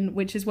mention,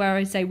 which is where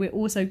I say we're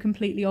also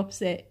completely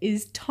opposite,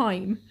 is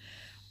time.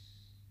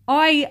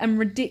 I am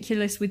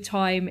ridiculous with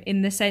time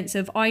in the sense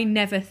of I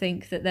never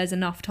think that there's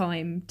enough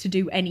time to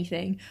do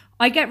anything.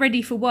 I get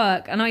ready for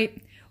work and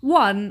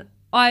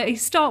I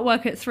start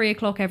work at 3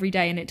 o'clock every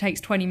day and it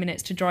takes 20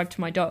 minutes to drive to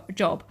my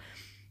job.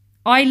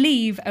 I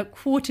leave at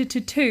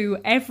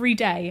 1:45 every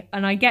day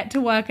and I get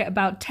to work at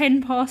about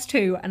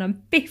 2:10 and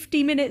I'm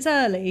 50 minutes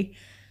early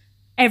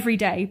every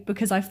day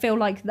because I feel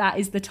like that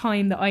is the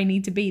time that I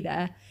need to be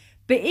there.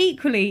 But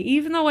equally,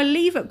 even though I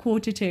leave at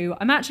 1:45,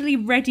 I'm actually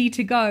ready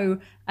to go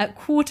at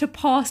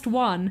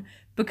 1:15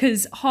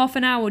 because half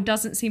an hour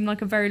doesn't seem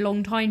like a very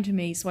long time to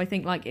me. So I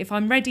think like if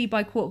I'm ready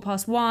by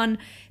 1:15,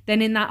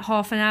 then in that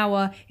half an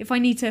hour, if I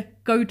need to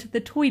go to the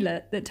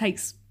toilet, that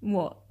takes,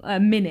 a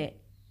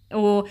minute.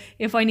 Or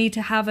if I need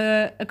to have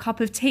a cup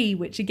of tea,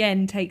 which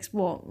again takes,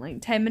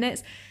 10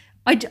 minutes.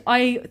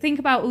 I think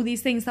about all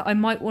these things that I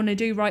might want to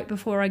do right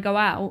before I go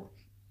out.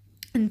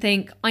 And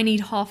think, I need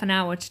half an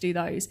hour to do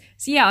those.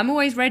 So yeah, I'm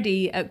always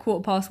ready at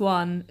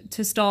 1:15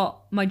 to start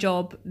my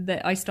job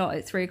that I start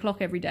at 3 o'clock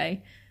every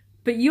day.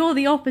 But you're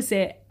the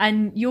opposite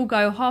and you'll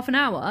go half an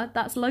hour.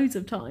 That's loads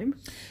of time.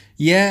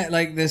 Yeah,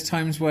 like there's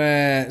times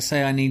where,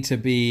 say I need to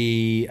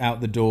be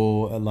out the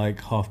door at like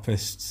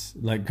 9:30,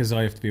 like because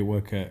I have to be at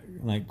work at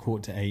like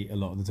 7:45 a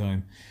lot of the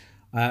time.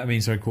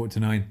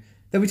 9:45.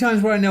 There'll be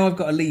times where I know I've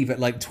got to leave at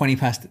like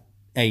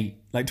 8:20.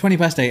 Like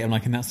 8:20, I'm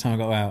like, and that's the time I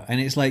got out.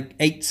 And it's like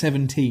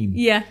 8:17.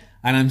 Yeah.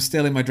 And I'm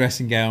still in my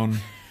dressing gown.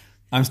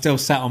 I'm still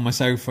sat on my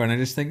sofa and I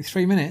just think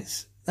 3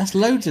 minutes, that's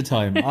loads of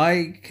time.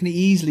 I can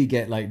easily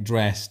get like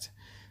dressed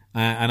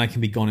and I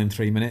can be gone in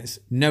 3 minutes.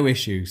 No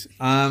issues.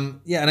 Yeah,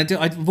 and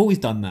I've always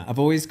done that. I've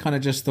always kind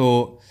of just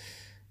thought,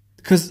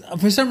 because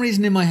for some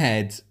reason in my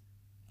head,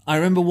 I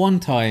remember one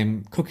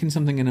time cooking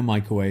something in a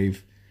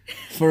microwave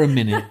for a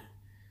minute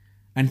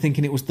and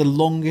thinking it was the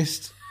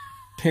longest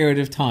period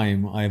of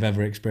time I've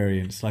ever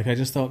experienced. Like I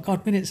just thought,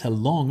 God, minutes are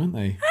long, aren't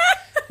they?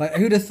 Like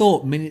who'd have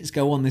thought minutes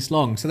go on this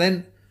long? So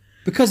then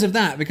because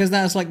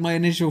that's like my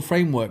initial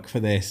framework for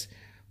this,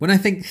 when I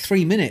think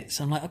 3 minutes,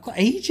 I'm like, I've got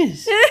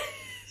ages.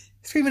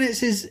 3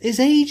 minutes is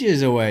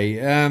ages away.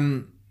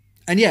 And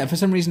yeah, for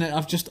some reason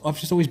I've just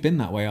always been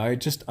that way. I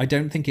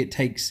don't think it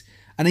takes,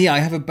 and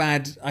yeah,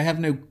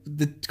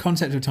 the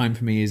concept of time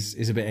for me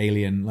is a bit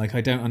alien. Like I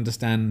don't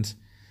understand,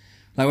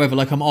 like whether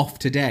like I'm off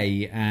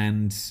today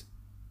and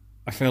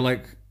I feel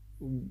like,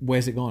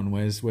 where's it gone?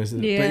 Where's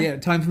it? Yeah. But yeah,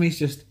 time for me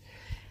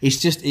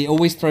it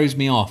always throws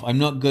me off. I'm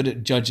not good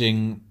at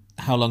judging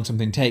how long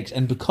something takes.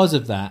 And because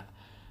of that,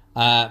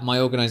 my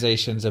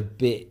organisation's a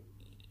bit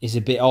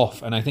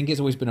off. And I think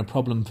it's always been a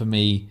problem for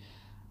me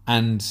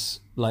and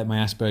like my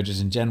Asperger's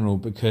in general,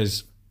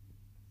 because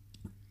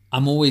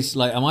I'm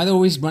either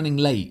always running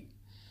late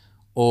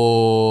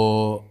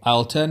or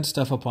I'll turn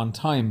stuff up on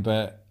time,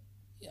 but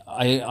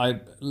I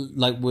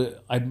like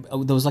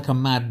there was like a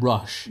mad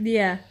rush.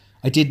 Yeah.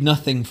 I did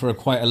nothing for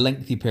quite a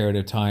lengthy period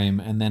of time,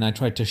 and then I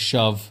tried to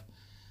shove,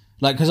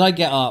 like, because I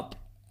get up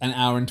an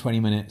hour and 20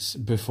 minutes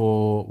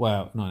before,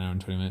 well, not an hour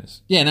and 20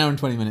 minutes. Yeah, an hour and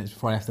 20 minutes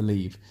before I have to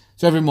leave.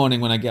 So every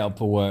morning when I get up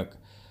for work,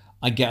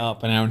 I get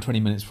up an hour and 20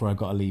 minutes before I've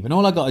got to leave. And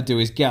all I got to do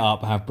is get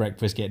up, have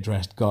breakfast, get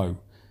dressed, go.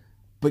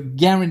 But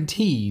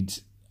guaranteed,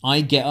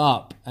 I get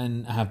up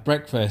and have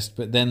breakfast,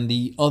 but then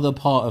the other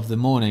part of the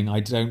morning I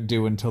don't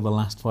do until the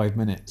last 5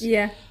 minutes.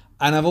 Yeah.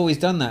 And I've always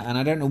done that, and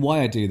I don't know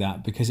why I do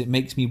that, because it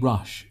makes me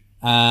rush.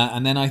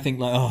 And then I think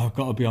like, oh, I've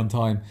got to be on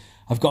time.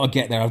 I've got to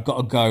get there. I've got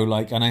to go.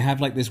 Like, and I have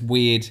like this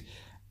weird,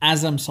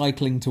 as I'm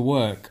cycling to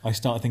work, I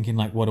start thinking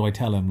like, what do I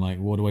tell them? Like,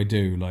 what do I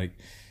do? Like,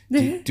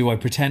 do I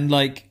pretend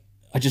like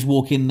I just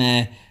walk in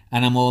there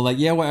and I'm all like,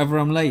 yeah, whatever,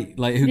 I'm late.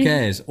 Like, who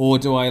cares? Or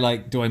do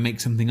I make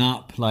something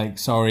up? Like,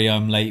 sorry,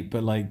 I'm late,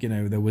 but like, you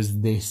know, there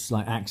was this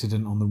like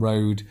accident on the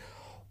road.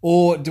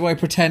 Or do I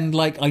pretend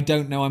like I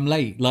don't know I'm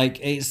late? Like,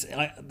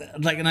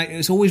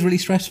 it's always really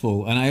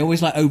stressful, and I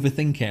always like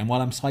overthink it. And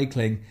while I'm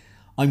cycling,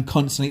 I'm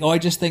constantly, or I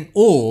just think,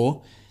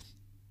 or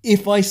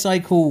if I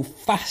cycle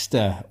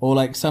faster, or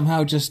like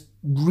somehow just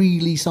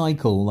really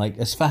cycle like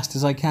as fast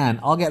as I can,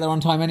 I'll get there on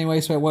time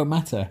anyway, so it won't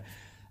matter.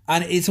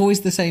 And it's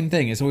always the same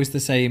thing. It's always the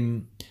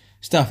same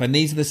stuff. And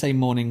these are the same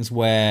mornings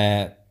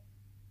where,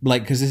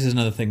 like, because this is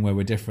another thing where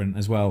we're different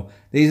as well.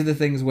 These are the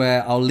things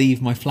where I'll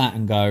leave my flat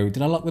and go,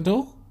 did I lock the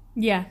door?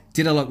 Yeah.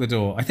 Did I lock the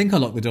door? I think I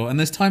locked the door. And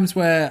there's times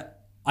where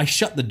I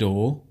shut the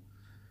door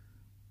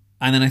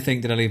and then I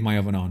think, did I leave my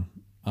oven on?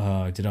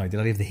 Did I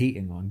leave the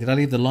heating on? Did I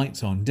leave the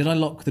lights on? Did I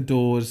lock the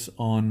doors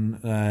on,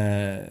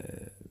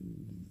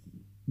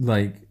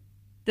 like...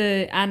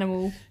 The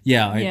animal.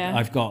 Yeah,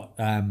 I've got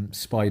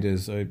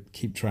spiders. I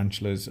keep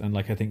tarantulas. And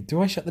like, I think,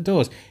 do I shut the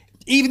doors?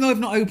 Even though I've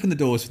not opened the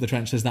doors for the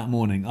tarantulas that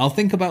morning, I'll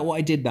think about what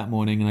I did that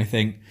morning and I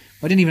think,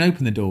 I didn't even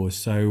open the doors.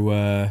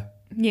 So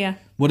yeah,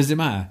 what does it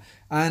matter?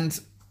 And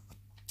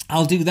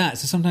I'll do that.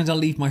 So sometimes I'll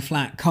leave my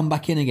flat, come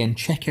back in again,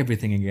 check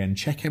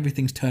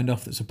everything's turned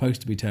off that's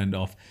supposed to be turned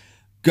off.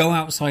 Go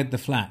outside the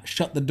flat,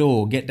 shut the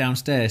door, get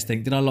downstairs,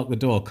 think, did I lock the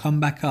door? Come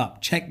back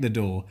up, check the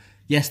door.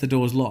 Yes, the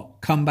door's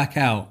locked. Come back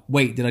out.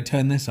 Wait, did I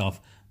turn this off?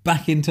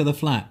 Back into the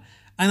flat.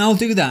 And I'll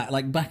do that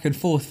like back and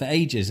forth for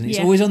ages. And it's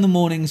always on the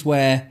mornings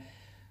where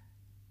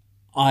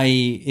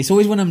it's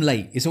always when I'm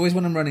late. It's always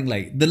when I'm running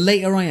late. The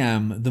later I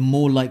am, the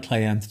more likely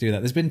I am to do that.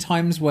 There's been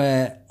times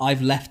where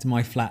I've left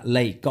my flat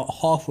late, got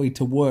halfway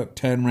to work,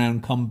 turn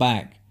around, come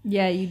back.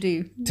 Yeah, you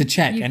do. To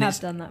check. You and have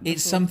done that before.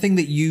 It's something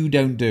that you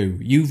don't do.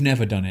 You've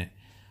never done it.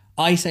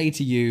 I say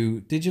to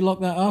you, did you lock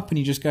that up? And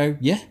you just go,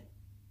 yeah.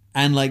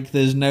 And like,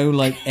 there's no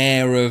like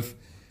air of,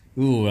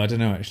 ooh, I don't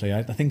know, actually.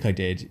 I think I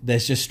did.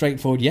 There's just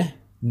straightforward, yeah.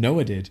 No,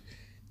 I did.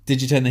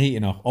 Did you turn the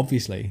heating off?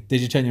 Obviously.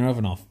 Did you turn your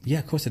oven off? Yeah,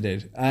 of course I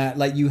did.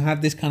 Like, you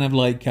have this kind of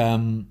like,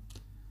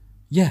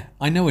 yeah,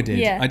 I know I did.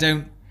 Yeah. I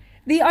don't.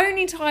 The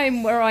only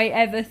time where I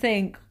ever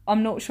think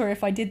I'm not sure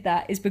if I did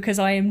that is because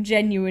I am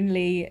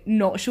genuinely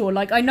not sure.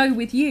 Like, I know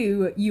with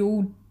you,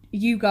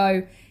 you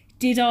go,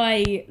 did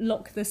I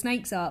lock the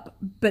snakes up?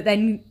 But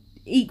then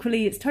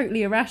equally, it's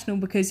totally irrational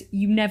because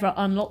you never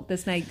unlock the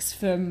snakes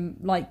from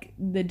like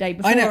the day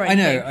before. I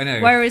know.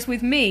 Whereas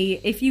with me,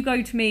 if you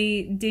go to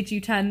me, did you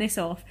turn this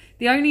off?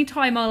 The only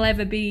time I'll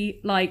ever be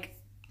like,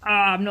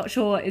 I'm not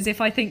sure, is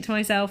if I think to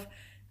myself,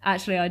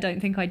 actually, I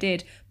don't think I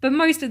did. But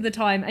most of the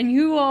time, and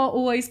you are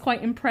always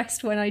quite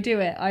impressed when I do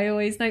it. I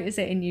always notice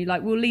it in you.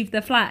 Like, we'll leave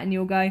the flat and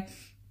you'll go,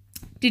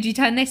 did you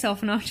turn this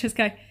off? And I'll just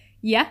go,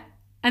 yeah.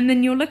 And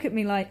then you'll look at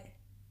me like,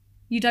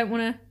 you don't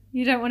want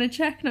to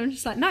check? And I'm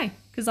just like, no,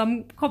 because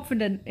I'm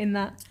confident in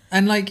that.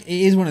 And like, it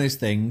is one of those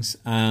things.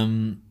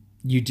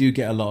 You do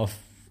get a lot of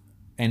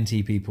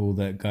NT people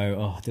that go,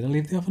 oh, did I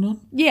leave the oven on?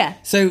 Yeah.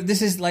 So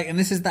this is like, and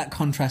this is that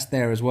contrast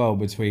there as well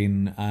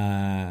between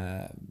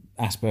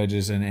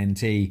Asperger's and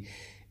NT,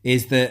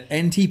 is that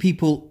NT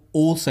people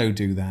also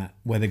do that,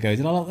 where they go,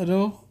 did I lock the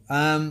door?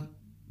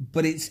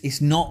 But it's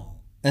not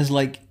as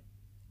like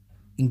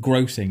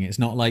engrossing. It's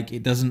not like,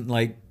 it doesn't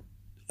like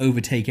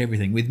overtake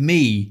everything. With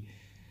me,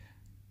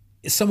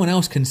 someone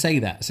else can say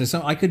that.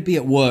 So I could be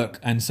at work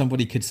and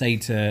somebody could say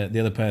to the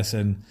other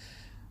person,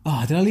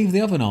 oh, did I leave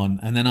the oven on?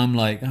 And then I'm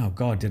like, oh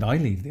God, did I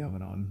leave the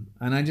oven on?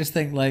 And I just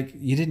think like,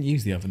 you didn't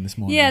use the oven this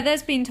morning. Yeah,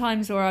 there's been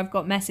times where I've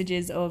got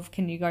messages of,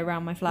 can you go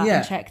around my flat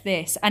and check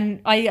this?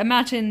 And I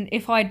imagine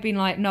if I'd been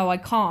like, no, I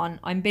can't,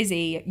 I'm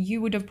busy,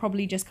 you would have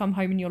probably just come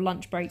home in your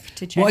lunch break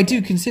to check. Well, I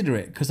do consider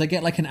it because I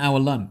get like an hour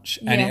lunch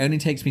and it only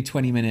takes me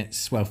 20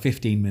 minutes, well,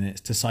 15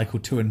 minutes to cycle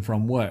to and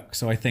from work.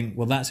 So I think,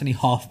 well, that's only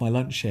half my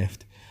lunch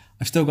shift.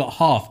 I've still got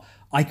half.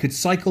 I could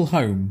cycle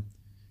home,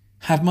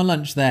 have my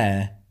lunch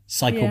there,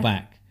 cycle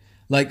back.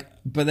 Like,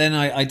 but then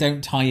I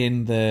don't tie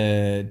in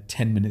the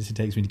 10 minutes it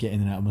takes me to get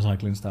in and out of my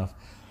cycle and stuff.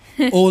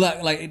 All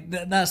that, like,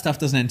 that stuff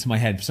doesn't enter my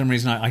head. For some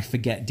reason, I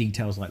forget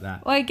details like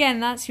that. Well,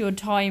 again, that's your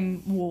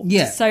time warped.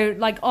 Yeah. So,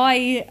 like,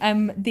 I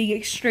am the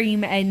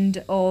extreme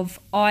end of,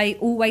 I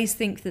always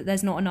think that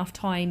there's not enough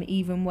time,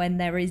 even when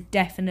there is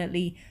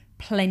definitely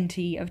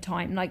plenty of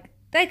time. Like,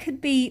 there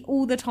could be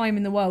all the time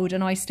in the world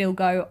and I still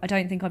go, I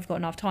don't think I've got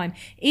enough time.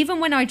 Even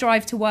when I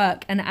drive to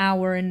work an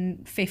hour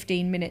and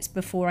 15 minutes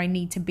before I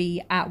need to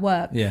be at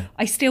work,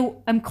 I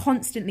still am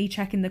constantly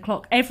checking the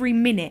clock. Every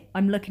minute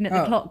I'm looking at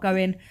the clock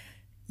going,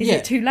 is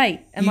it too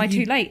late? Am I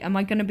too late? Am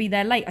I going to be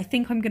there late? I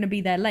think I'm going to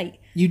be there late.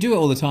 You do it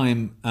all the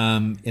time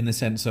in the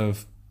sense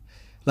of,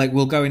 like,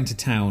 we'll go into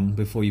town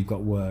before you've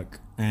got work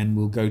and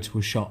we'll go to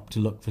a shop to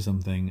look for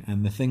something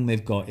and the thing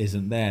they've got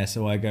isn't there.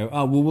 So I go,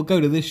 oh, well, we'll go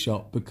to this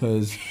shop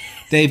because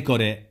they've got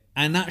it.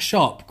 And that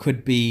shop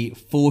could be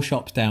 4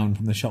 shops down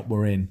from the shop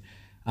we're in.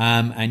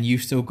 And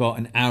you've still got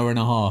an hour and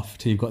a half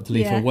till you've got to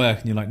leave for work.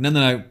 And you're like,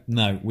 no,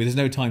 there's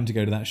no time to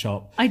go to that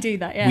shop. I do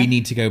that, yeah. We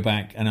need to go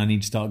back and I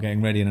need to start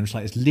getting ready. And I'm just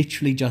like, it's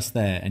literally just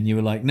there. And you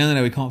were like,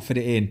 no, we can't fit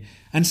it in.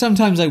 And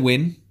sometimes I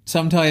win.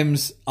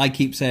 Sometimes I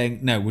keep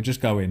saying, no, we'll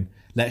just go in.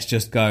 Let's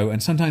just go.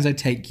 And sometimes I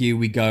take you,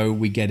 we go,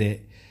 we get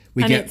it.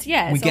 It's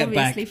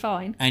obviously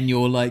fine. And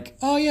you're like,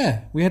 oh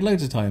yeah, we had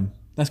loads of time.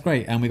 That's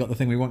great. And we got the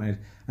thing we wanted.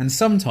 And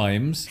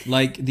sometimes,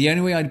 like, the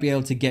only way I'd be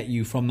able to get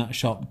you from that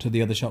shop to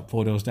the other shop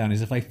 4 doors down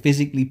is if I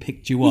physically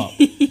picked you up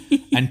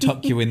and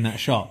tuck you in that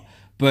shop.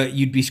 But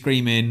you'd be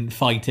screaming,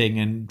 fighting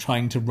and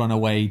trying to run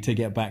away to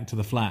get back to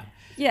the flat.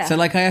 Yeah. So,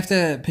 like, I have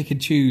to pick and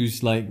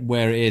choose, like,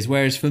 where it is.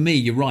 Whereas for me,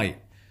 you're right.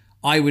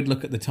 I would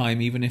look at the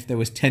time even if there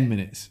was 10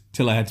 minutes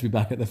till I had to be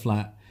back at the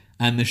flat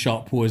and the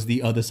shop was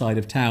the other side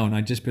of town.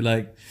 I'd just be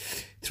like,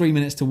 3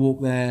 minutes to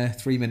walk there,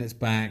 3 minutes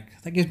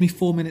back. That gives me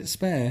 4 minutes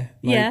spare.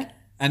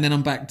 And then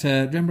I'm back to,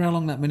 remember how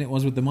long that minute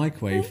was with the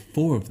microwave?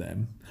 4 of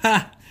them.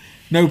 Ha!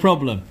 No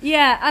problem.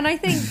 Yeah, and I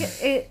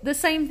think the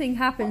same thing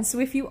happens. So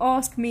if you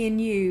ask me and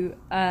you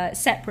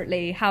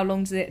separately, how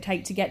long does it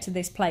take to get to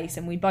this place?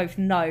 And we both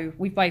know,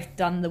 we've both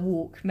done the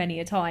walk many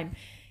a time.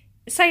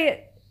 Say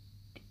it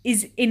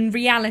is in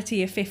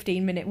reality a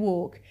 15-minute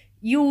walk.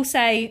 You'll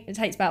say it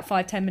takes about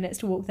 5-10 minutes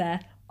to walk there.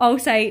 I'll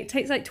say it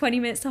takes like 20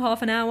 minutes to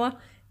half an hour.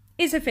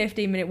 It's a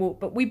 15-minute walk,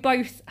 but we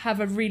both have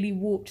a really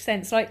walked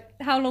sense.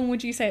 Like, how long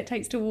would you say it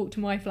takes to walk to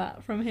my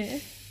flat from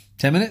here?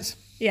 10 minutes?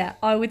 Yeah,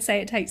 I would say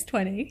it takes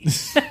 20.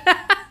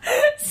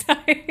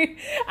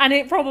 And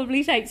it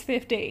probably takes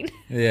 15.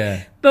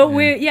 Yeah. But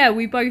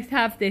we both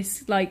have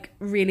this, like,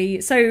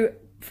 really... So,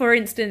 for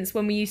instance,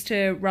 when we used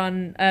to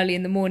run early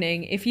in the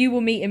morning, if you were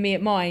meeting me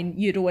at mine,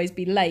 you'd always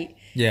be late.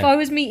 Yeah. If I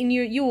was meeting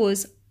you at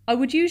yours, I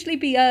would usually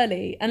be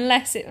early,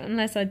 unless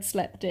I'd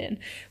slept in.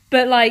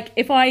 But, like,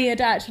 if I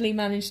had actually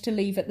managed to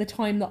leave at the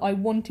time that I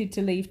wanted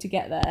to leave to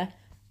get there,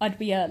 I'd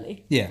be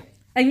early. Yeah.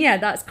 And yeah,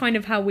 that's kind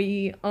of how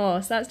we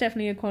are. So that's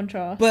definitely a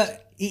contrast.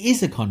 But it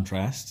is a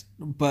contrast.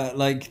 But,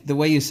 like, the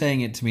way you're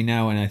saying it to me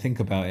now when I think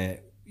about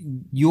it,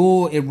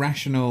 you're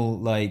irrational,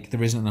 like,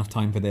 there isn't enough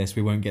time for this,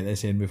 we won't get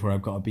this in before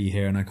I've got to be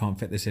here and I can't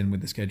fit this in with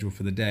the schedule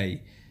for the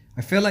day.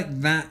 I feel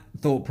like that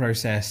thought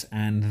process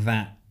and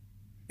that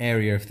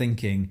area of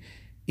thinking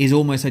is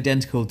almost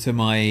identical to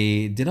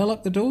my, did I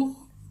lock the door?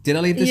 Did I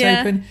leave this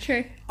open? Yeah,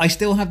 true. I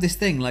still have this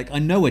thing, like, I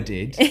know I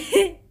did.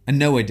 I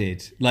know I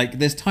did. Like,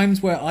 there's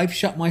times where I've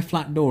shut my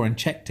flat door and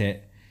checked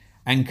it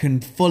and can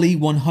fully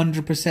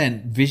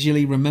 100%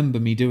 visually remember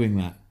me doing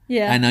that.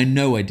 Yeah. And I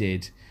know I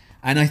did.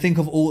 And I think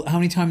of how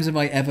many times have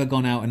I ever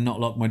gone out and not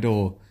locked my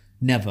door?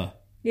 Never.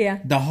 Yeah.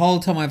 The whole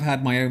time I've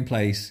had my own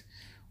place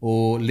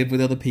or lived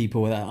with other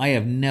people, I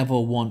have never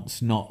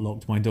once not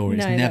locked my door.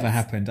 It's never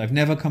happened. I've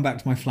never come back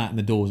to my flat and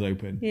the door's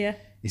open. Yeah.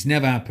 It's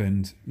never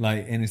happened.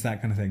 Like, and it's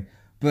that kind of thing.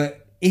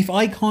 But if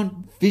I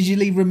can't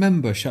visually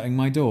remember shutting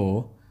my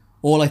door,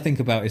 all I think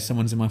about is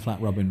someone's in my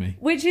flat robbing me.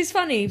 Which is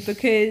funny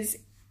because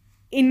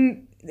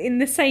in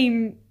the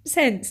same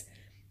sense,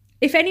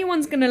 if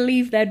anyone's going to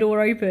leave their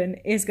door open,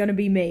 it's going to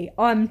be me.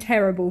 I'm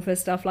terrible for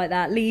stuff like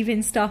that.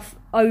 Leaving stuff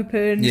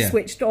open,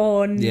 switched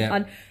on. Yeah.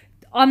 And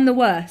I'm the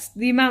worst.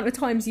 The amount of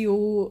times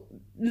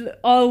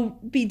I'll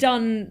be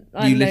done,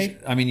 you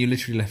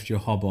literally left your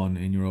hob on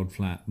in your old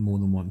flat more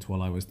than once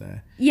while I was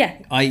there.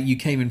 Yeah. You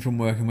came in from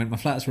work and went, my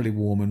flat's really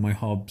warm and my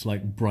hob's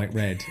like bright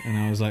red. And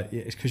I was like,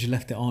 yeah, it's because you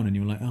left it on. And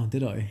you were like, oh,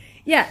 did I?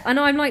 Yeah, and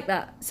I'm like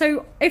that.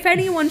 So if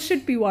anyone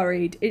should be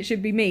worried, it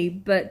should be me,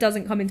 but it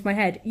doesn't come into my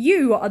head.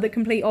 You are the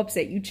complete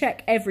opposite. You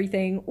check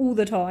everything all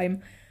the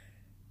time.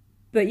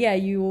 But yeah,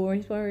 you're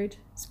always worried.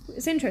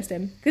 It's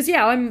interesting. Because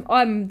yeah,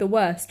 I'm the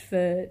worst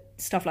for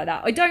stuff like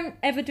that. I don't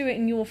ever do it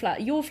in your flat.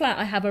 Your flat,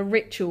 I have a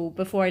ritual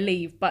before I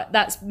leave, but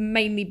that's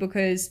mainly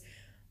because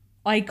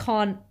I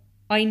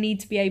need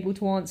to be able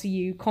to answer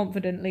you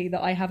confidently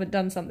that I haven't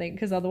done something,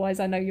 because otherwise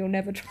I know you'll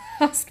never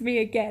trust me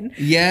again.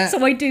 Yeah.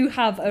 So I do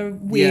have a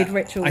weird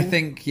ritual. I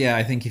think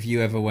if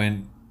you ever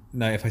went,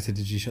 no, if I said,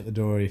 did you shut the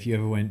door? If you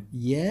ever went,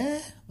 yeah,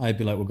 I'd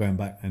be like, we're going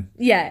back then.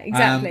 Yeah,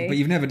 exactly. But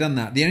you've never done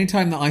that. The only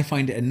time that I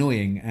find it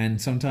annoying,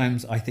 and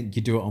sometimes I think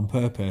you do it on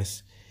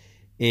purpose,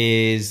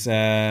 is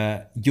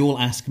you'll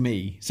ask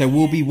me. So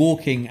we'll be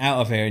walking out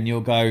of here and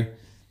you'll go,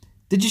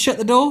 did you shut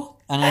the door?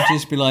 And I'd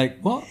just be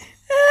like, what?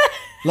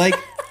 Like,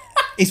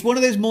 it's one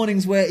of those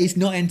mornings where it's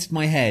not entered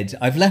my head.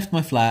 I've left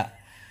my flat.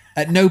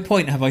 At no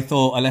point have I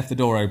thought I left the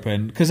door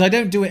open, because I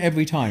don't do it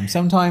every time.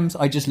 Sometimes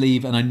I just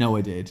leave and I know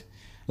I did.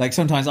 Like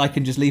sometimes I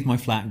can just leave my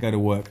flat and go to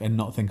work and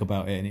not think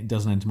about it, and it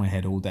doesn't enter my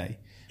head all day.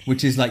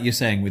 Which is like you're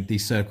saying with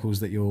these circles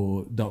that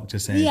your doctor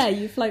said. Yeah,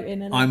 you float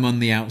in and I'm on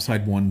the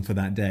outside one for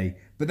that day.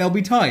 But there'll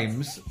be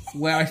times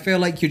where I feel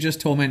like you're just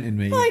tormenting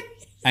me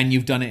and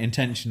you've done it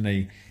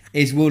intentionally.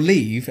 Is we'll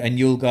leave and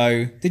you'll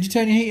go, did you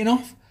turn your heating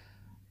off?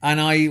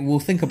 And I will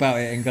think about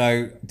it and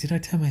go, did I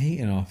turn my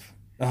heating off?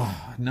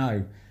 Oh, no.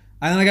 And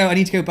then I go, I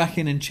need to go back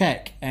in and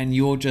check. And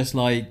you're just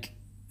like,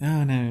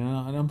 oh, no,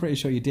 I'm pretty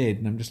sure you did.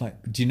 And I'm just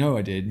like, do you know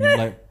I did? And you're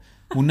like,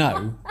 well,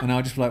 no. And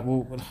I'll just be like,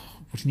 well, do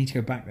you need to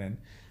go back then?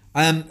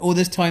 Or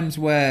there's times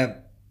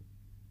where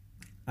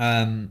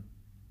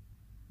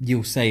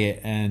you'll say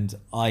it and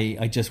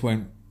I just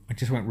won't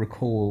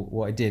recall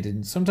what I did.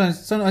 And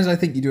sometimes I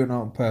think you do it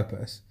on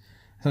purpose.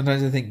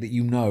 Sometimes I think that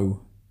you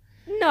know.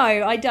 No,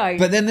 I don't.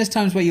 But then there's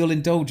times where you'll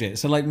indulge it.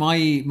 So like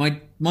my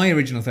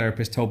original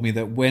therapist told me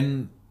that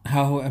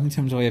how many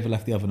times have I ever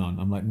left the oven on?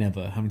 I'm like,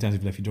 never. How many times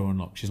have you left your door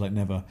unlocked? She's like,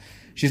 never.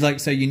 She's like,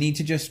 so you need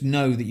to just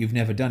know that you've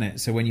never done it.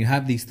 So when you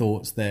have these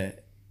thoughts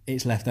that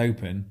it's left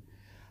open,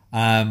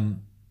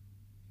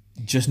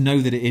 just know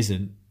that it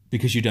isn't,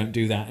 because you don't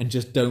do that, and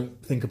just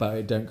don't think about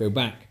it, don't go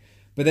back.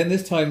 But then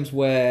there's times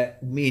where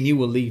me and you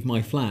will leave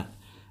my flat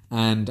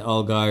and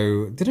I'll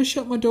go, did I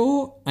shut my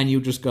door? And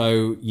you'll just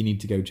go, you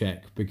need to go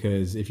check,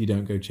 because if you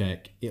don't go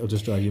check, it'll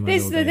just drive you mad.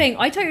 This is the thing.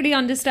 I totally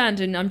understand,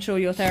 and I'm sure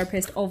your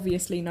therapist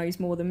obviously knows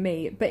more than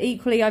me, but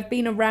equally I've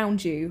been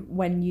around you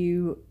when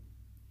you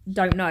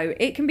don't know.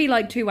 It can be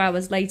like 2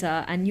 hours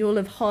later and you'll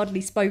have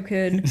hardly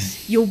spoken.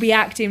 You'll be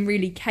acting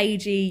really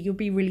cagey. You'll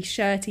be really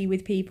shirty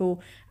with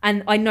people.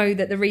 And I know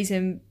that the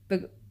reason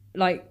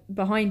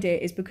behind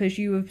it is because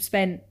you have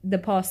spent the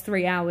past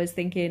 3 hours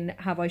thinking,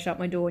 have I shut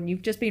my door? And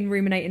you've just been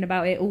ruminating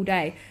about it all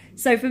day.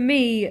 So for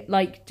me,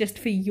 like, just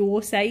for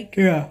your sake,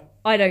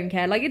 I don't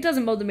care. Like, it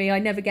doesn't bother me. I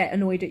never get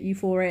annoyed at you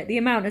for it. The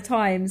amount of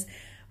times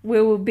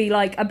we'll be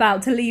like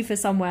about to leave for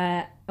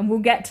somewhere and we'll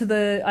get to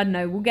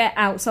we'll get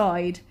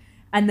outside.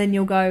 And then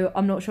you'll go,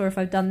 I'm not sure if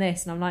I've done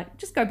this. And I'm like,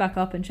 just go back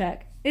up and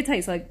check. It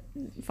takes like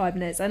 5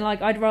 minutes. And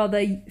like, I'd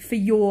rather, for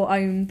your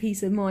own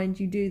peace of mind,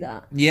 you do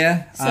that.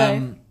 Yeah.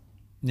 So,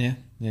 yeah.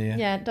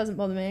 Yeah, it doesn't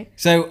bother me.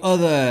 So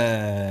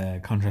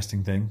other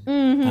contrasting thing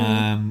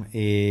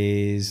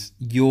is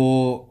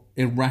your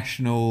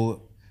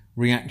irrational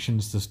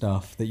reactions to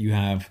stuff that you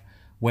have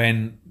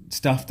when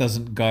stuff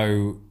doesn't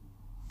go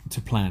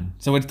to plan.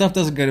 So when stuff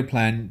doesn't go to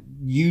plan,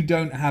 you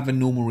don't have a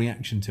normal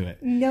reaction to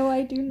it. No,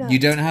 I do not. You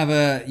don't have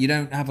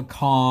a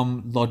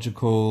calm,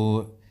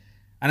 logical,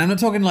 and I'm not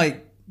talking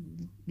like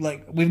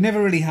we've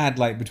never really had,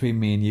 like, between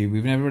me and you,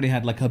 we've never really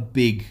had like a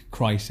big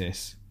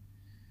crisis.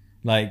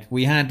 Like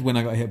we had when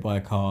I got hit by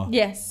a car.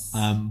 Yes.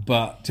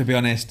 But to be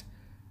honest,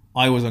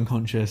 I was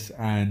unconscious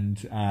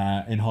and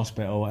in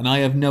hospital, and I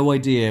have no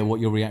idea what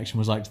your reaction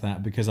was like to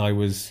that, because I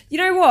was... You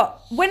know what?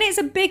 When it's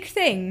a big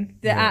thing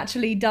that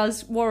actually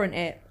does warrant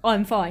it,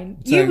 I'm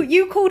fine. So,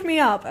 you called me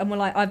up and were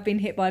like, I've been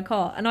hit by a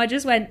car. And I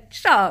just went,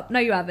 shut up. No,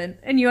 you haven't.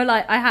 And you were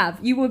like, I have.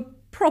 You were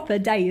proper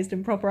dazed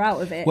and proper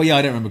out of it. Well, yeah,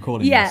 I don't remember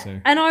calling you.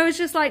 So. And I was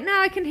just like, no,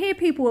 I can hear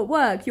people at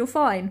work. You're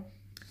fine.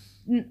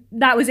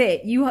 That was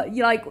it. You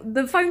like,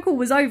 the phone call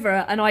was over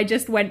and I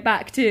just went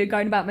back to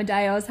going about my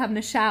day. I was having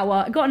a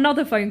shower. I got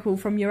another phone call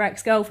from your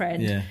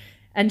ex-girlfriend. Yeah.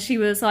 And she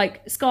was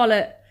like,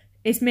 Scarlett,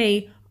 it's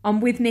me.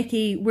 I'm with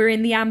Nikki. We're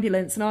in the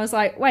ambulance. And I was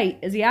like,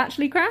 wait, has he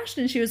actually crashed?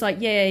 And she was like,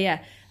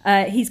 yeah.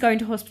 He's going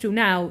to hospital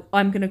now.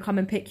 I'm going to come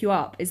and pick you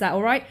up. Is that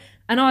all right?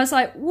 And I was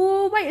like,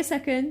 whoa, wait a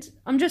second.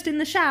 I'm just in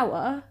the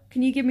shower.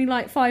 Can you give me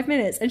like 5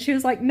 minutes? And she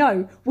was like,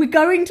 no, we're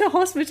going to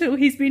hospital.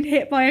 He's been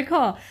hit by a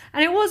car.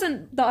 And it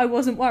wasn't that I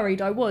wasn't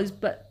worried. I was.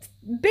 But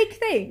big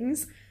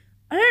things,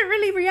 I don't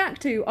really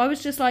react to. I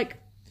was just like,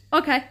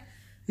 okay.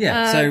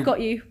 Yeah, so...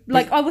 Got you.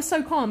 Like, I was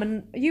so calm.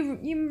 And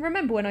you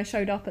remember when I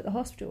showed up at the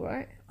hospital,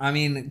 right? I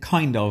mean,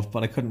 kind of,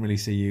 but I couldn't really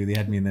see you. They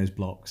had me in those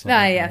blocks.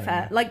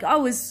 Fair. Like, I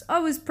was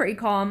pretty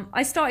calm.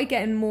 I started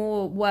getting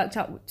more worked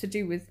up to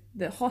do with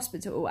the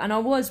hospital, and I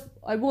was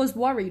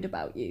worried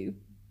about you.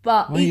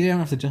 But well, you don't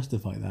have to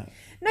justify that.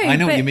 No, I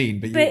know what you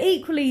mean, but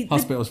equally,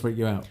 hospitals freak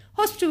you out.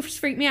 Hospitals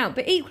freak me out,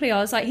 but equally, I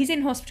was like, he's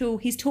in hospital,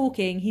 he's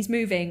talking, he's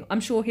moving.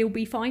 I'm sure he'll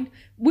be fine.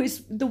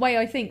 Was the way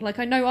I think. Like,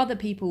 I know other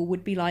people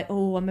would be like,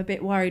 oh, I'm a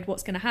bit worried.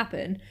 What's going to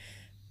happen?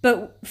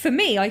 But for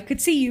me, I could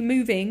see you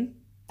moving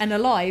and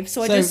alive,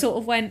 so I just sort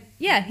of went,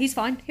 yeah, he's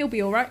fine. He'll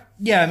be all right.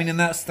 Yeah, I mean, and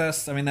that's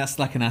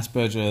like an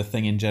Asperger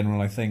thing in general.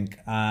 I think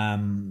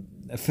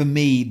for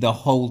me, the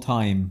whole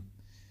time.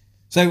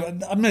 So I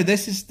don't know.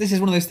 This is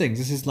one of those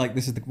things.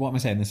 What am I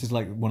saying? This is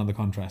like one of the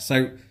contrasts.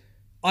 So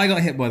I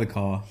got hit by the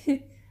car.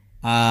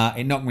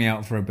 It knocked me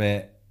out for a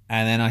bit,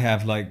 and then I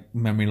have like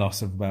memory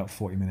loss of about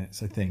 40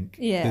 minutes. I think.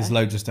 Yeah. There's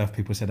loads of stuff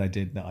people said I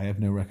did that I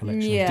have no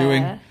recollection of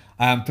doing.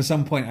 For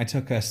some point, I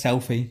took a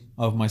selfie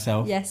of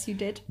myself. Yes, you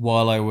did.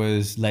 While I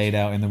was laid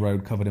out in the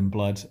road covered in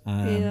blood.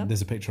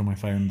 There's a picture on my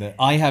phone that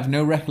I have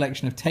no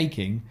recollection of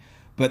taking,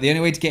 but the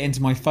only way to get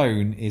into my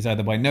phone is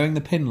either by knowing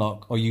the pin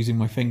lock or using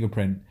my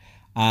fingerprint.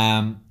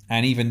 And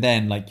even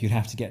then, like, you'd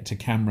have to get to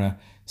camera.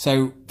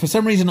 So for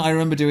some reason, I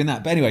remember doing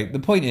that. But anyway, the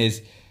point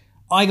is,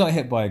 I got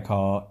hit by a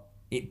car.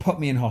 It put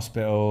me in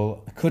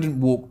hospital. I couldn't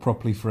walk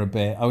properly for a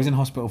bit. I was in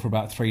hospital for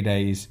about 3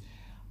 days.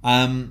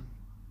 And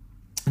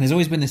there's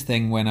always been this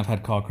thing when I've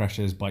had car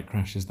crashes, bike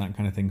crashes, that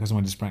kind of thing, because of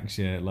my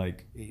dyspraxia,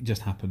 like, it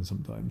just happens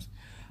sometimes.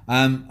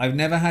 I've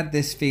never had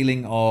this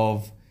feeling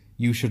of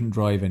you shouldn't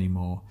drive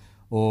anymore.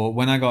 Or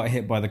when I got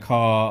hit by the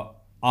car,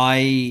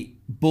 I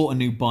bought a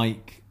new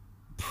bike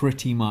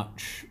pretty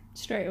much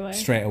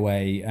Straight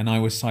away. And I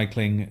was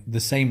cycling the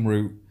same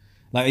route.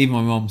 Like, even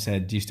my mom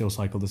said, do you still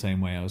cycle the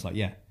same way? I was like,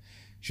 yeah.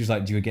 She was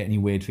like, do you get any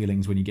weird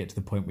feelings when you get to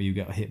the point where you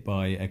get hit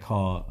by a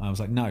car? I was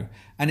like, no.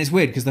 And it's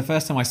weird because the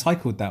first time I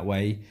cycled that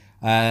way,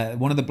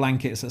 one of the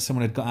blankets that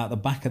someone had got out the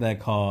back of their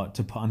car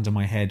to put under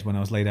my head when I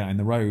was laid out in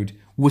the road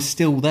was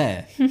still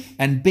there.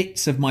 And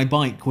bits of my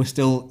bike were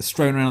still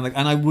strewn around.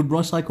 And I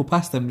would cycle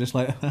past them just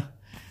like,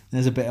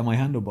 there's a bit of my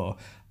handlebar.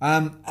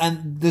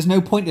 And there's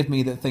no point of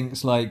me that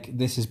thinks like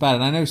this is bad.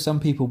 And I know some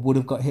people would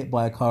have got hit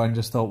by a car and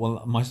just thought,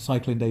 well, my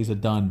cycling days are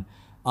done.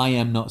 I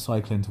am not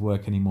cycling to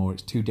work anymore.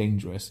 It's too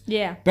dangerous.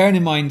 Yeah. Bearing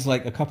in mind,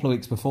 like a couple of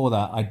weeks before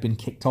that, I'd been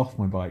kicked off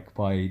my bike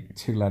by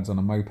 2 lads on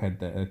a moped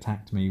that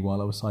attacked me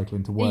while I was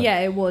cycling to work. Yeah,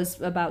 it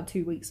was about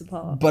 2 weeks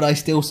apart. But I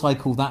still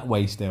cycle that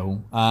way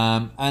still.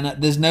 And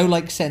there's no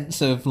like sense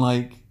of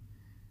like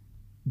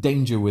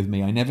danger with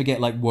me. I never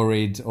get like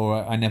worried, or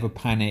I never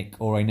panic,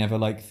 or I never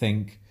like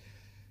think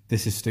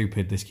this is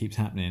stupid, this keeps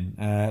happening.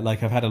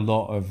 Like I've had a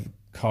lot of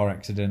car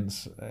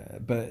accidents,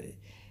 but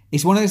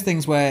it's one of those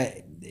things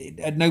where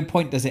at no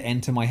point does it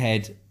enter my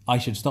head, I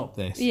should stop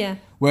this. Yeah.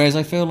 Whereas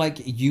I feel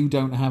like you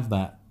don't have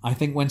that. I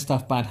think when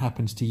stuff bad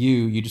happens to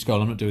you, you just go,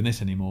 I'm not doing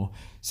this anymore.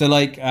 So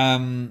like,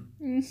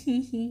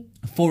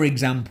 for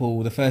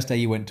example, the first day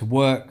you went to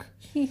work,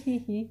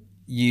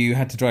 you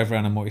had to drive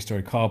around a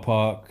multi-story car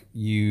park.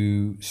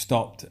 You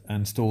stopped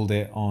and stalled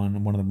it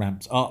on one of the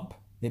ramps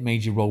up. It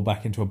made you roll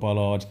back into a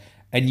bollard.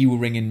 And you were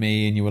ringing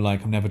me and you were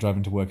like, I'm never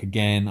driving to work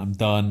again. I'm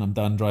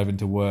done driving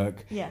to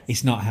work. Yes.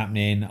 It's not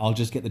happening. I'll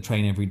just get the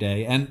train every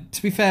day. And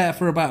to be fair,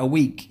 for about a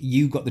week,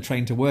 you got the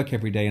train to work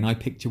every day and I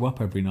picked you up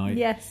every night.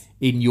 Yes.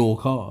 In your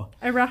car.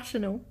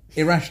 Irrational,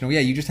 yeah.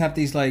 You just have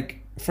these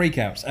like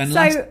freakouts. And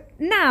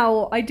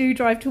now I do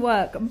drive to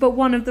work, but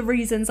one of the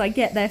reasons I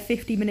get there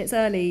 50 minutes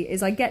early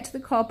is I get to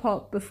the car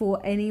park before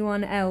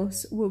anyone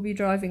else will be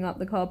driving up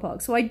the car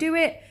park. So I do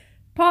it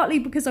partly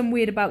because I'm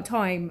weird about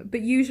time,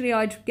 but usually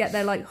I'd get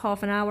there like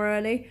half an hour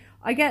early.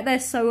 I get there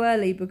so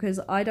early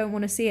because I don't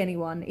want to see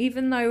anyone,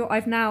 even though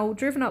I've now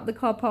driven up the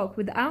car park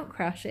without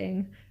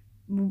crashing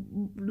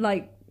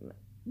like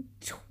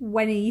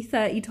 20,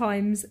 30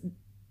 times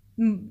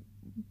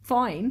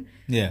fine.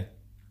 Yeah.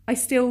 I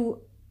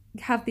still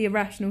have the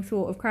irrational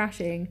thought of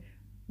crashing,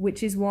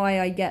 which is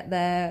why I get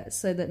there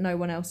so that no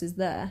one else is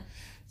there.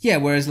 Yeah,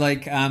 whereas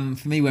like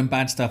for me, when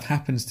bad stuff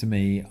happens to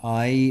me,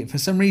 for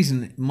some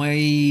reason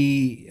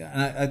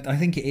I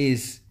think it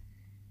is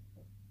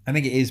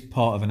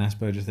part of an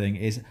Asperger thing,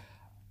 is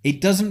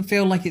it doesn't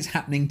feel like it's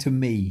happening to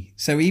me.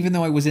 So even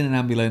though I was in an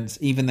ambulance,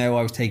 even though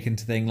I was taken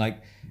to thing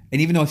like, and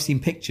even though I've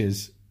seen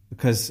pictures,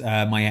 because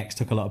my ex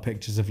took a lot of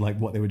pictures of like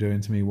what they were doing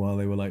to me while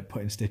they were like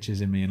putting stitches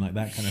in me and like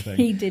that kind of thing.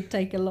 He did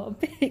take a lot of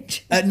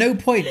pictures. At no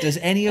point does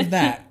any of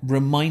that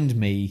remind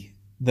me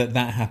that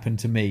happened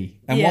to me.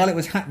 And while it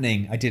was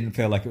happening, I didn't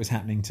feel like it was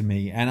happening to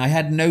me. And I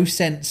had no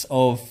sense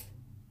of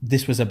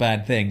this was a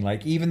bad thing.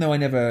 Like, even though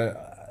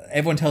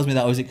everyone tells me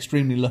that I was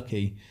extremely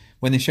lucky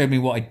when they showed me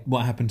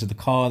what happened to the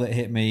car that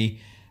hit me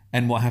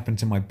and what happened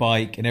to my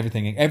bike and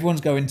everything.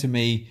 Everyone's going to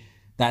me,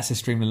 that's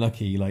extremely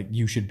lucky. Like,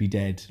 you should be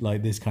dead,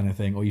 like this kind of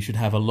thing. Or you should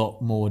have a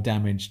lot more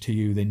damage to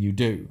you than you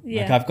do.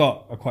 Yeah. Like, I've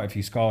got quite a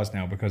few scars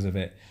now because of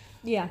it.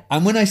 Yeah.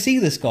 And when I see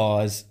the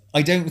scars,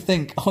 I don't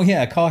think, oh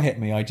yeah, a car hit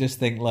me. I just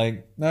think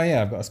like, oh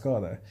yeah, I've got a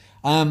scar there.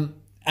 And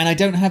I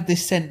don't have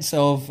this sense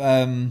of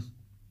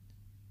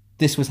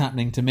this was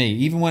happening to me.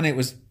 Even while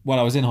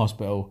I was in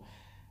hospital,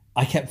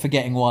 I kept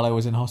forgetting while I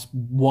was in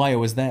why I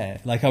was there.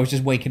 Like I was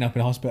just waking up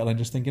in hospital and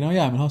just thinking, oh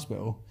yeah, I'm in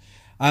hospital.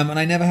 And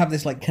I never have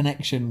this like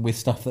connection with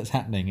stuff that's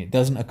happening. It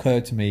doesn't occur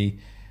to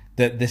me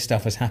that this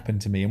stuff has happened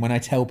to me. And when I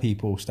tell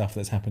people stuff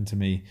that's happened to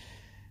me,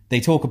 they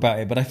talk about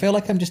it, but I feel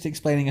like I'm just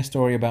explaining a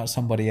story about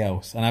somebody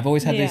else. And I've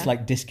always had this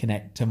like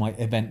disconnect to my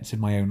events in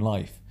my own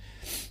life.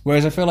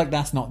 Whereas I feel like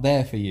that's not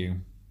there for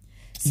you.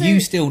 So, you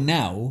still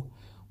now,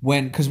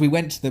 because we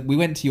went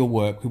to your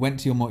work, we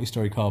went to your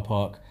multi-story car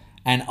park,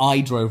 and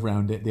I drove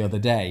around it the other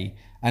day.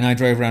 And I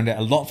drove around it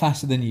a lot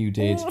faster than you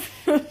did.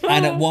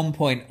 And at one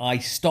point I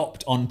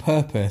stopped on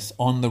purpose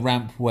on the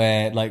ramp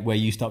where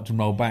you stopped and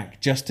rolled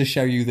back, just to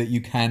show you that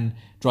you can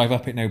drive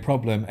up it no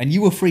problem. And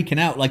you were freaking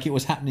out like it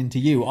was happening to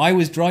you. I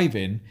was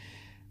driving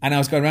and I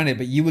was going around it,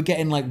 but you were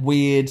getting like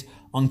weird,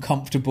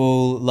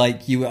 uncomfortable,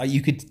 like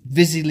you could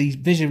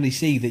visually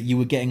see that you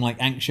were getting like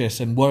anxious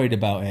and worried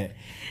about it.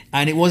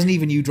 And it wasn't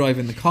even you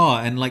driving the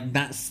car. And like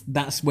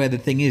that's where the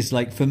thing is.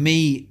 Like for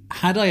me,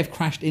 had I have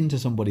crashed into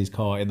somebody's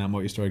car in that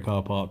multi-story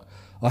car park,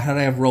 or had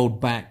I have rolled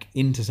back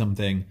into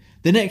something,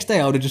 the next day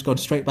I would have just gone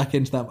straight back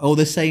into that. Or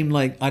the same,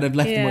 like I'd have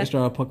left the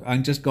multi-story car park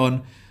and just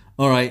gone,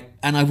 all right.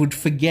 And I would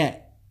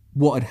forget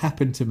what had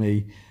happened to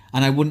me.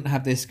 and I wouldn't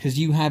have this because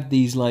you have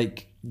these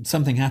like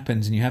something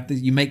happens and you have this,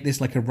 you make this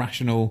like a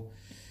rational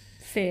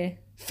fear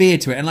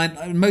to it, and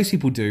like most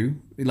people do,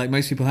 like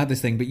most people have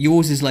this thing, but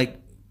yours is like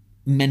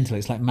mental.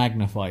 It's like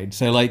magnified.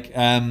 So like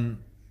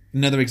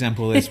another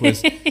example of this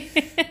was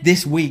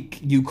this week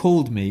you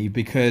called me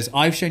because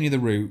I've shown you the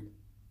route.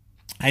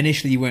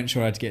 Initially, you weren't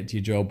sure how to get to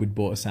your job. We'd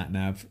bought a sat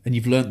nav, and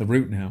you've learnt the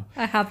route now.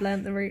 I have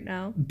learnt the route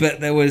now, but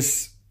there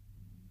was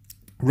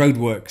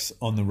roadworks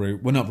on the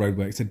route. Well, not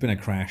roadworks. There'd been a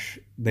crash.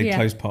 They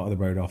closed part of the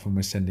road off and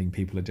were sending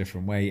people a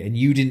different way, and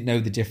you didn't know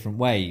the different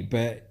way,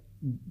 but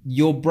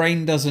your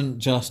brain doesn't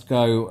just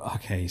go,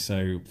 okay,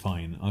 so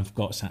fine, I've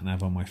got sat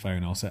nav on my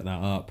phone, I'll set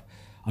that up,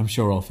 I'm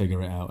sure I'll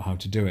figure it out how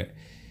to do it.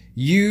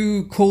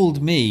 You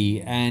called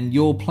me and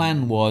your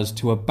plan was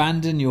to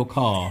abandon your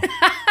car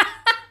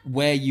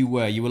where you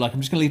were. You were like,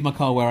 I'm just gonna leave my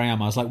car where I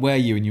am. I was like, where are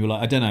you? And you were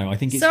like, I don't know, I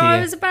think it's so here.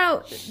 I was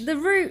about, the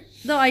route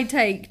that I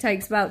take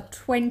takes about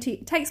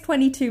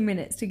 22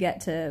 minutes to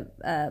get to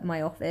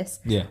my office.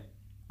 Yeah,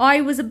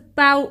 I was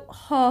about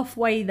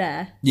halfway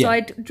there. Yeah. So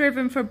I'd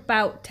driven for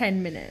about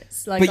 10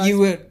 minutes. Like, but you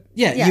were...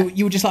 Yeah, Yeah.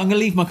 You were just like, I'm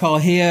going to leave my car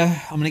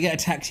here, I'm going to get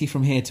a taxi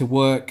from here to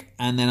work,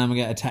 and then I'm going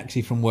to get a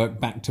taxi from work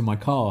back to my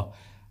car.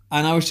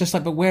 And I was just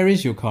like, but where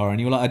is your car? And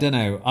you were like, I don't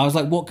know. I was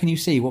like, what can you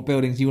see? What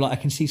buildings? You were like,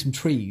 I can see some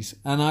trees.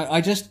 And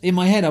I just, in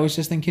my head, I was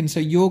just thinking, so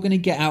you're going to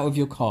get out of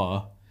your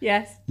car,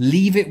 Yes.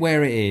 leave it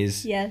where it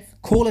is, Yes.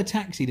 call a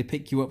taxi to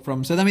pick you up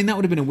from... So, I mean, that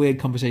would have been a weird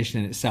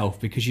conversation in itself,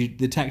 because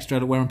the taxi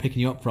driver, where I'm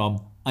picking you up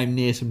from, I'm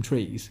near some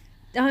trees.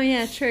 Oh,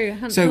 yeah, true. I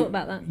hadn't So thought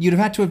about that. you'd have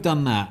had to have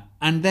done that.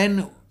 And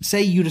then,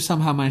 say you'd have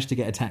somehow managed to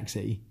get a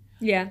taxi,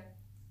 Yeah.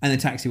 and the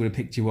taxi would have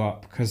picked you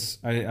up, because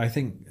I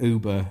think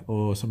Uber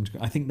or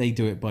I think they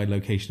do it by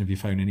location of your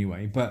phone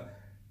anyway. But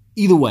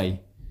either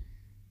way,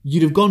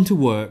 you'd have gone to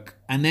work,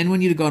 and then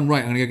when you'd have gone, right,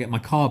 I'm going to go get my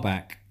car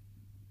back,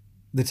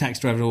 the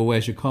taxi driver, well,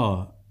 where's your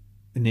car?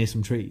 Near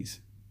some trees.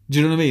 Do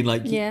you know what I mean?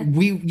 Like, Yeah.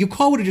 your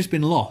car would have just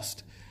been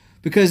lost.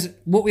 Because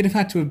what we'd have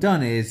had to have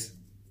done is,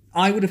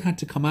 I would have had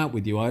to come out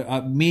with you.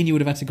 Me and you would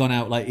have had to gone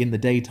out like in the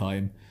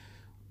daytime,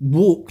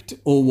 walked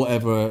or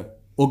whatever,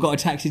 or got a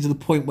taxi to the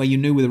point where you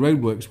knew where the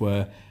roadworks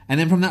were, and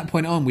then from that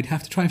point on, we'd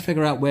have to try and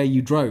figure out where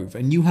you drove,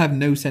 and you have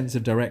no sense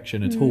of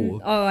direction at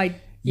all. Oh,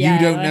 You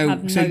don't I know,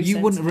 have so no you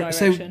sense wouldn't. of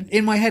So direction.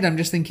 in my head, I'm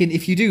just thinking,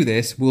 if you do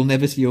this, we'll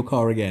never see your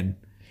car again.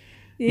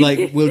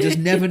 Like, we'll just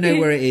never know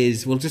where it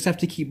is. We'll just have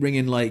to keep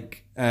ringing,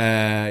 like,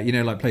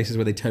 like places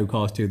where they tow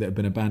cars to that have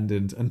been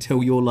abandoned,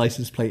 until your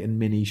license plate and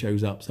Mini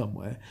shows up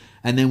somewhere,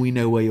 and then we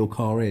know where your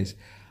car is.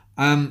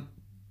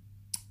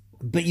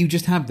 But you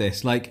just have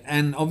this, like,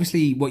 and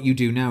obviously what you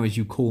do now is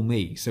you call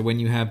me. So when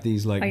you have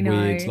these like I know,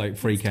 weird like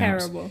freak it's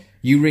outs, terrible.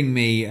 you ring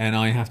me and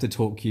I have to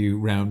talk you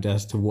round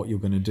as to what you're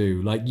going to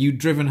do. Like, you'd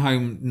driven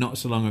home not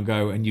so long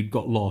ago and you'd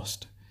got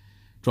lost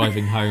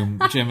driving home.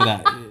 Do you remember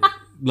that?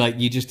 Like,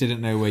 you just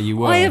didn't know where you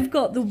were. I have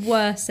got the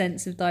worst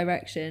sense of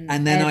direction.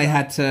 And then ever. I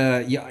had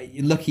to... Yeah,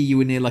 lucky you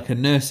were near like a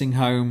nursing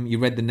home. You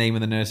read the name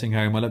of the nursing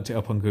home. I looked it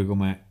up on Google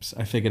Maps.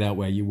 I figured out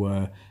where you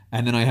were.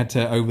 And then I had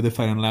to, over the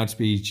phone on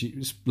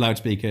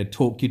loudspeaker,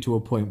 talk you to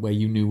a point where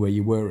you knew where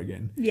you were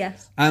again.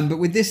 Yes. But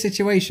with this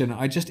situation,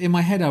 in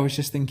my head, I was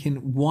just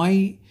thinking,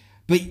 why...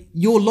 But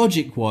your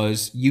logic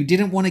was you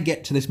didn't want to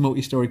get to this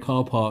multi-storey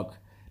car park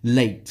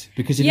late.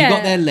 Because if you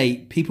got there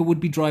late, people would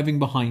be driving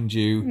behind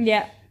you.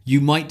 Yeah. You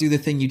might do the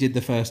thing you did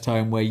the first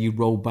time where you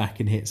roll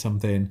back and hit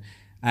something,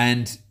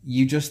 and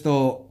you just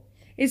thought...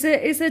 It's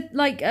a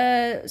like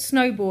a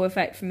snowball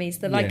effect for me.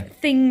 So like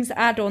things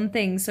add on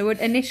things. So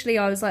initially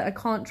I was like, I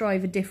can't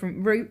drive a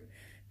different route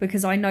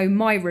because I know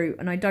my route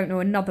and I don't know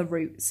another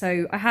route.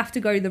 So I have to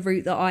go the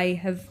route that I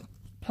have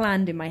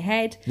planned in my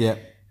head. Yeah.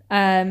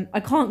 I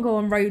can't go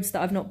on roads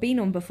that I've not been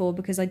on before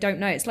because I don't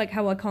know. It's like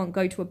how I can't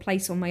go to a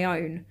place on my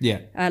own.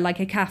 Yeah.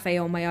 Like a cafe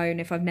on my own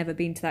if I've never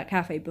been to that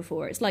cafe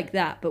before. It's like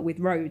that, but with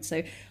roads. So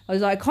I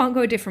was like, I can't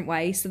go a different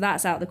way. So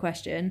that's out of the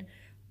question.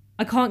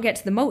 I can't get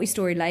to the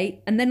multi-story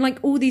late. And then like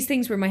all these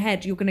things were in my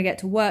head. You're going to get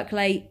to work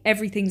late.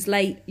 Everything's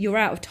late. You're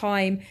out of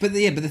time. But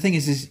the thing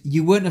is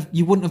you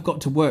wouldn't have got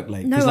to work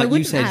late. No, like I you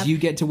wouldn't said, have, you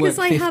get to work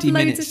 50 minutes. because I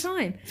have loads of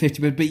time.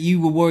 50, but you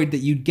were worried that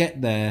you'd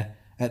get there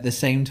at the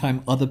same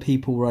time other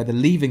people were either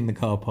leaving the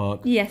car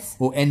park Yes.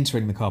 or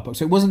entering the car park.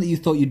 So it wasn't that you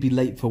thought you'd be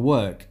late for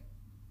work.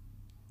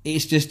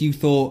 It's just you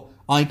thought,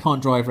 I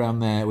can't drive around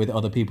there with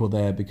other people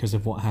there because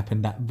of what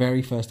happened that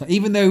very first time.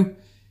 Even though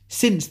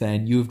since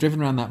then you have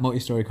driven around that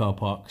multi-storey car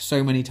park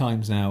so many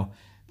times now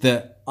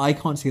that I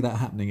can't see that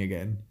happening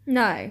again.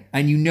 No.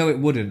 And you know it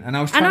wouldn't. And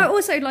I was trying... And I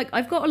also, like,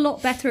 I've got a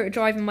lot better at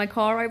driving my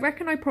car. I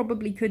reckon I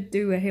probably could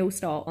do a hill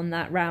start on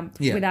that ramp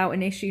without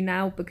an issue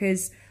now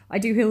because I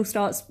do hill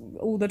starts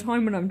all the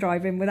time when I'm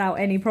driving without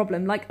any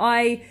problem. Like,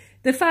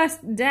 the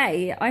first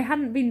day, I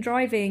hadn't been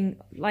driving,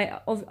 like,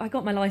 I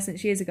got my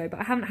license years ago, but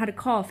I haven't had a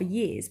car for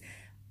years.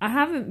 I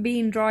haven't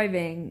been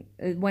driving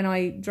when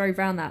I drove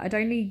around that. I'd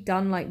only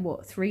done, like,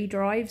 3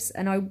 drives,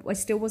 and I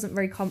still wasn't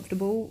very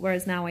comfortable,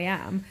 whereas now I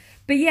am.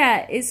 But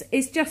yeah,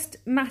 it's just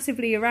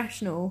massively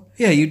irrational.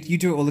 Yeah, you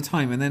do it all the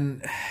time, and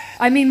then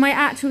I mean, my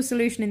actual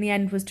solution in the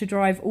end was to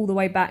drive all the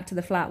way back to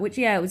the flat, which,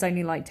 yeah, it was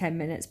only like 10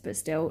 minutes, but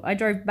still. I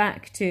drove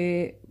back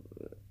to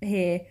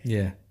here.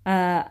 Yeah.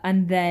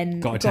 And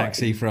then... Got a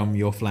taxi from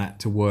your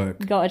flat to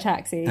work. Got a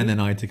taxi. And then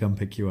I had to come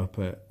pick you up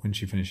when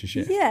she finished her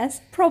shift.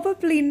 Yes,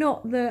 probably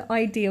not the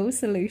ideal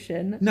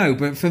solution. No,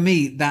 but for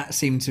me, that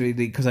seemed to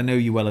be... Because I know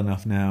you well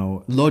enough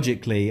now.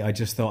 Logically, I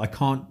just thought, I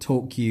can't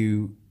talk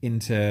you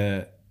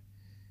into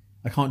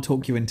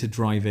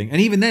driving.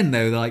 And even then,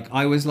 though, like,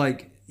 I was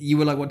like... You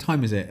were like, what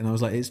time is it? And I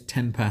was like, it's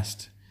 10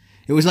 past...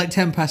 It was like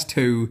 10 past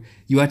 2.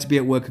 You had to be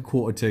at work at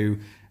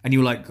 1:45. And you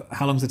were like,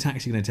 how long's the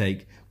taxi going to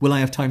take? Will I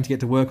have time to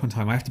get to work on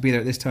time? I have to be there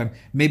at this time.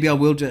 Maybe I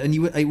will. And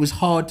it was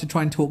hard to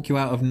try and talk you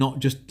out of not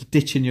just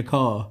ditching your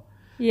car.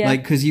 Yeah.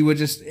 Like, because you were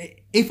just...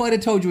 If I'd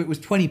have told you it was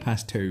 20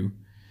 past 2,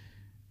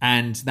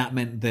 and that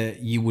meant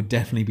that you would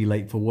definitely be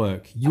late for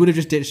work, you would have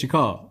just ditched your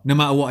car, no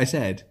matter what I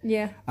said.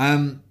 Yeah.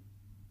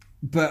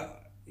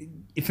 But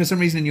if for some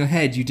reason in your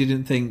head you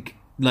didn't think...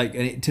 Like,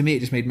 to me, it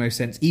just made most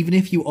sense. Even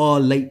if you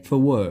are late for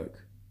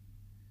work,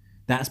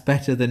 that's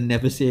better than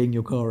never seeing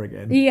your car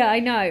again. Yeah, I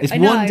know. It's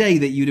one day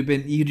that you'd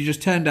have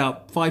just turned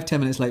up 5-10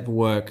 minutes late for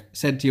work,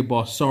 said to your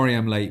boss, sorry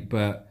I'm late,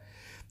 but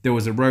there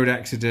was a road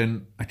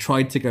accident. I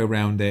tried to go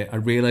round it. I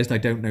realised I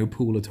don't know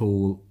pool at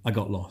all. I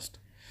got lost.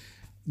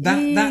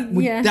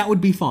 That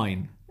would be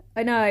fine.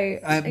 I know.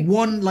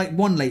 One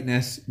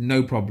lateness,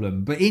 no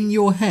problem. But in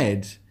your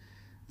head,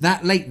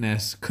 that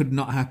lateness could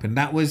not happen.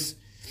 That was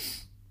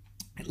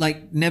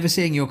like never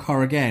seeing your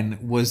car again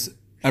was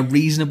a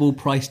reasonable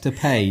price to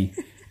pay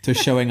to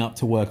showing up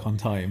to work on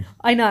time.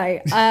 I know.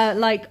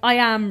 Like I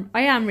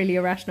am really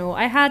irrational.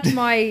 I had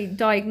my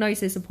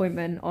diagnosis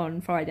appointment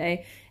on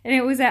Friday and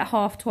it was at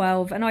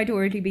 12:30 and I'd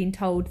already been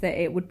told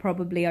that it would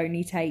probably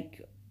only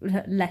take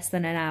less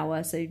than an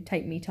hour, so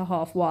take me to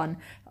 1:30.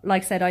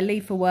 Like I said, I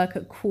leave for work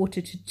at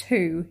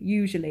 1:45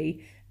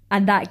 usually,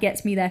 and that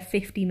gets me there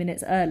 50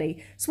 minutes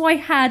early. So I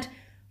had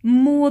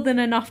more than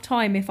enough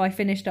time if I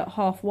finished at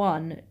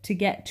 1:30 to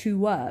get to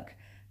work.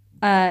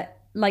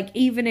 Like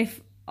even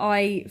if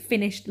I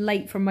finished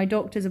late from my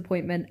doctor's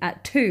appointment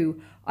at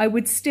 2, I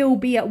would still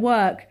be at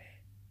work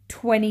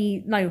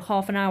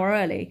half an hour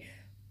early.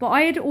 But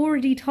I had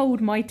already told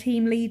my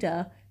team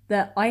leader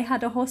that I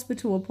had a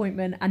hospital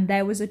appointment and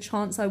there was a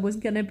chance I was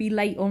going to be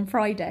late on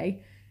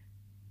Friday.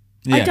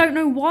 Yeah. I don't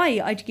know why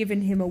I'd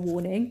given him a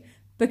warning,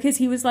 because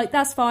he was like,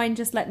 that's fine,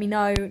 just let me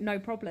know, no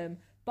problem.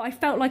 But I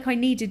felt like I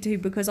needed to,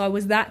 because I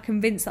was that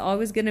convinced that I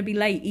was going to be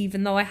late,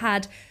 even though I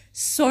had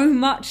so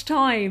much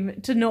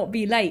time to not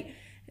be late.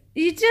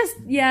 It's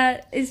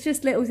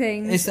just little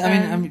things.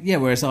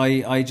 Whereas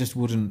I just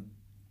wouldn't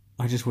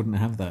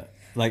have that.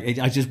 Like,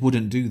 I just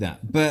wouldn't do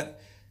that. But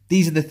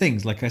these are the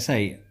things, like I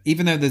say,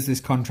 even though there's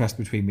this contrast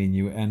between me and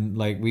you, and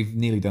like we've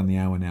nearly done the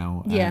hour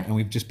now, and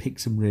we've just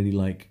picked some really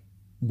like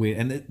weird,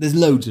 and there's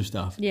loads of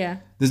stuff. Yeah.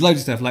 There's loads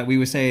of stuff. Like we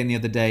were saying the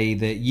other day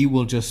that you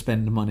will just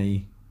spend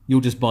money.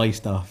 You'll just buy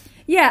stuff.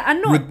 Yeah,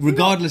 and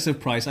regardless of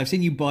price. I've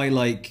seen you buy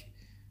like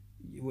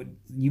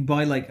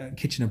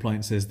kitchen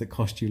appliances that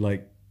cost you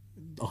like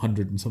 £100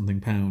 and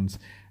something.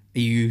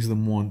 You use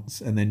them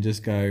once and then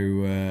just go,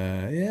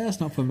 yeah, that's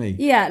not for me.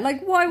 Yeah,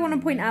 like what I want to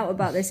point out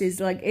about this is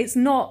like it's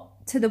not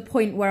to the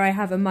point where I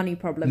have a money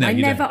problem. No,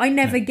 I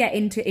never get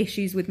into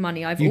issues with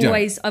money. I've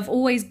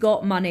always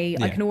got money.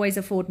 Yeah. I can always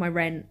afford my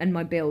rent and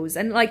my bills.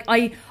 And like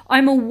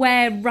I'm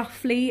aware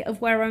roughly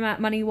of where I'm at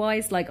money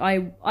wise. Like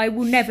I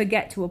will never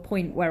get to a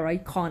point where I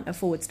can't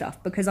afford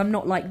stuff, because I'm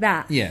not like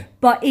that. Yeah.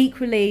 But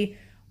equally,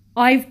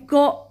 I've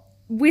got,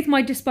 with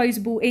my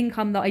disposable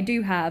income that I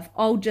do have,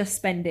 I'll just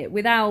spend it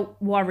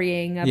without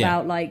worrying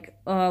about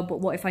but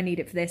what if I need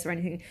it for this or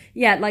anything.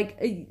 Yeah, like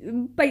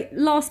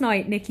last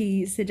night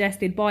Nikki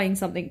suggested buying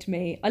something to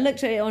me. I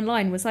looked at it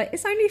online, was like,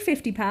 it's only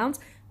 £50.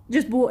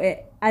 Just bought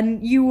it.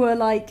 And you were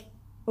like,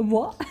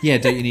 what? Yeah,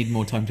 don't you need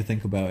more time to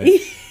think about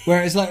it?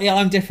 Whereas like, yeah,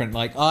 I'm different.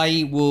 Like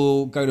I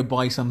will go to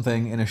buy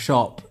something in a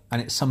shop and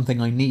it's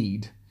something I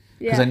need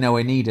because I know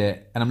I need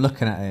it, and I'm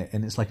looking at it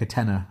and it's like a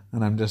tenner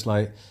and I'm just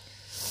like,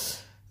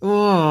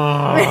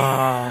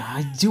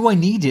 oh, do I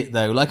need it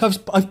though? Like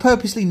I've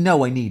purposely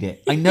know I need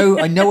it. I know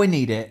I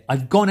need it.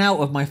 I've gone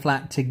out of my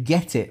flat to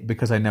get it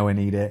because I know I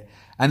need it.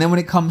 And then when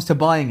it comes to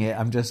buying it,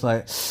 I'm just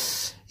like,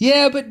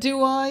 yeah, but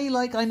do I?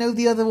 Like I know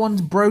the other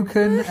one's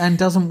broken and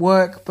doesn't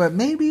work, but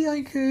maybe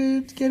I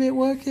could get it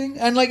working.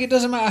 And like it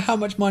doesn't matter how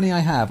much money I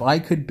have. I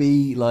could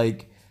be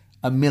like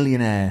a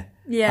millionaire.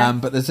 Yeah.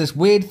 But there's this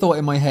weird thought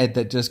in my head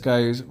that just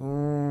goes,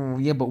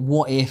 yeah, but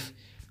what if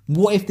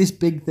this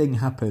big thing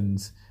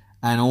happens?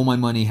 And all my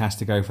money has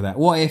to go for that.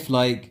 What if,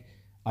 like,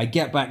 I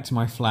get back to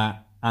my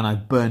flat and I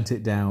burnt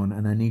it down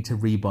and I need to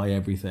rebuy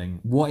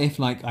everything? What if,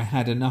 like, I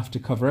had enough to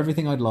cover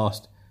everything I'd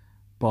lost,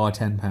 bar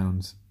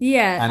 £10?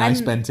 Yeah. And I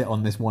spent it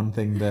on this one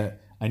thing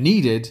that I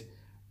needed,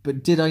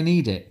 but did I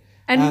need it?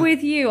 And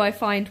with you, I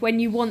find when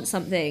you want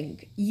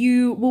something,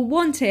 you will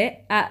want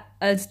it at,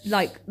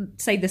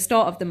 say, the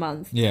start of the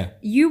month. Yeah.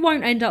 You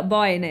won't end up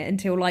buying it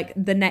until, like,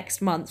 the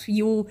next month.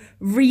 You'll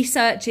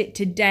research it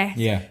to death.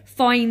 Yeah.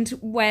 Find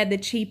where the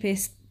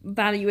cheapest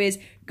value is.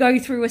 Go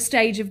through a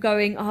stage of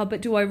going, but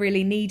do I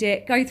really need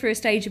it? Go through a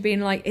stage of being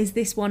like, is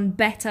this one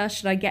better?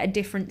 Should I get a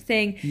different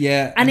thing?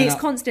 Yeah. And it's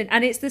constant.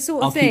 And it's the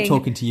sort of thing. I'll keep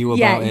talking to you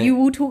about it. Yeah, you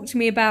will talk to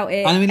me about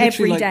it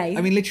every day.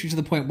 I mean, literally to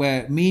the point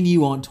where me and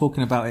you aren't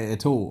talking about it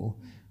at all.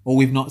 Or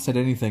we've not said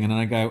anything, and then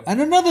I go, and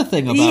another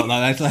thing about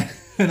that. It's like,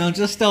 and I'll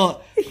just start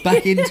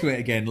back into it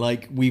again,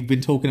 like we've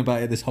been talking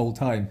about it this whole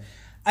time.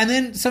 And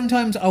then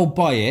sometimes I'll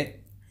buy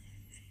it,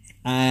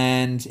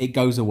 and it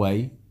goes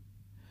away.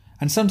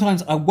 And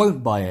sometimes I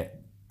won't buy it,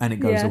 and it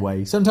goes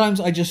away. Sometimes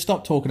I just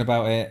stop talking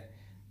about it,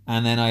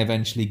 and then I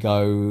eventually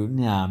go,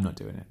 nah, I'm not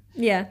doing it.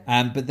 Yeah.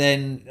 But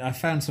then I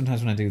found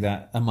sometimes when I do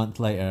that, a month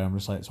later, I'm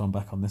just like, so I'm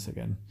back on this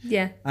again.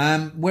 Yeah.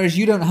 Whereas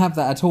you don't have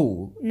that at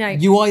all. No.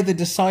 You either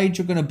decide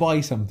you're going to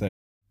buy something,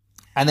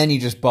 and then you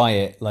just buy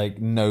it, like,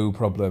 no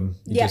problem.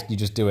 You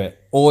just do it.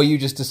 Or you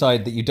just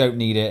decide that you don't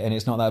need it, and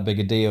it's not that big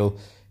a deal.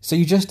 So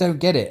you just don't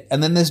get it.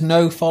 And then there's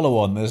no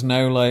follow-on. There's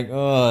no, like,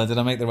 oh, did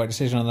I make the right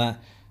decision on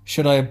that?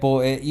 Should I have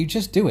bought it? You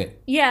just do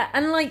it. Yeah,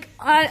 and like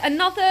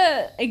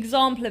another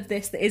example of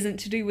this that isn't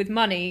to do with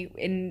money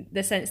in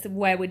the sense of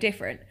where we're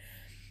different.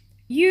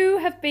 You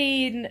have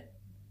been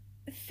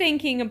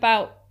thinking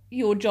about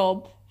your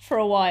job for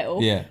a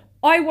while. Yeah.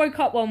 I woke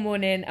up one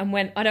morning and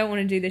went, I don't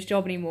want to do this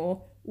job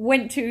anymore.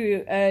 Went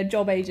to a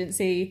job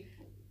agency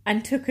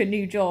and took a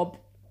new job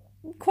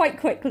quite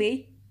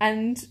quickly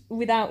and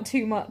without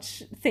too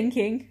much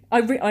thinking. I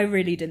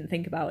really didn't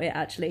think about it,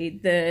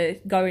 actually,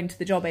 going to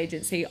the job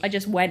agency. I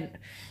just went.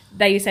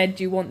 They said,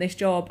 do you want this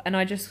job? And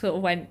I just sort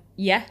of went,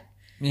 yeah.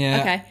 Yeah.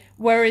 Okay.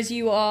 Whereas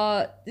you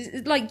are,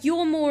 like,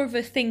 you're more of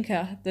a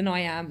thinker than I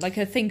am. Like,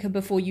 a thinker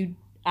before you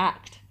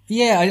act.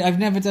 Yeah, I've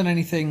never done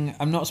anything.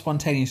 I'm not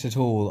spontaneous at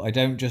all. I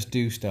don't just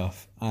do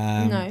stuff.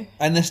 No.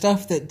 And the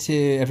stuff that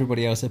to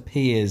everybody else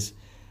appears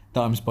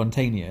that I'm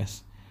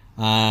spontaneous,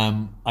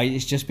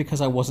 it's just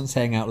because I wasn't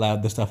saying out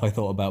loud the stuff I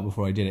thought about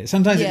before I did it.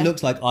 Sometimes it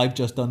looks like I've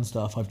just done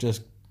stuff. I've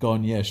just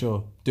gone, yeah,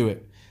 sure, do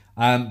it.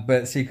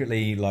 But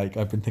secretly, like,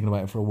 I've been thinking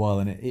about it for a while,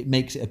 and it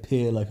makes it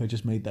appear like I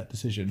just made that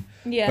decision.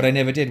 Yeah. But I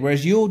never did.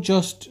 Whereas you're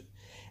just...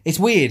 It's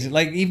weird,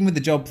 like, even with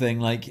the job thing,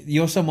 like,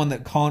 you're someone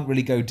that can't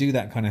really go do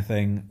that kind of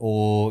thing,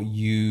 or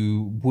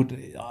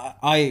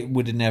I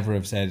would never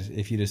have said,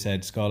 if you'd have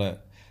said, Scarlett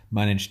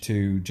managed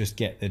to just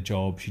get the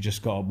job, she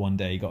just got up one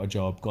day, got a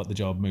job, got the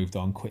job, moved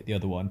on, quit the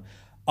other one.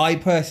 I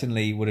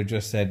personally would have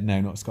just said,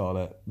 no, not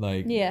Scarlett,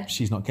 like,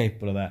 she's not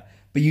capable of that.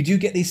 But you do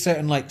get these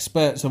certain, like,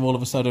 spurts of all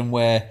of a sudden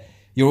where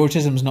your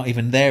autism's not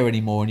even there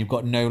anymore, and you've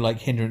got no, like,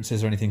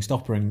 hindrances or anything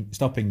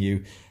stopping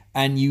you.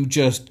 And you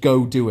just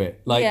go do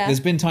it. Like, there's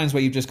been times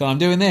where you've just gone, I'm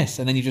doing this,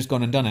 and then you've just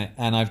gone and done it.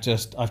 And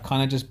I've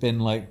kind of just been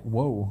like,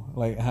 whoa,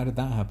 like, how did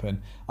that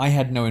happen? I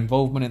had no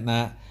involvement in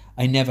that.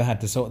 I never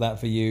had to sort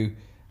that for you.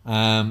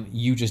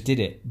 You just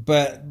did it.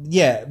 But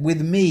yeah, with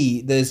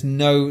me, there's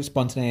no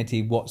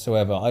spontaneity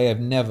whatsoever. I have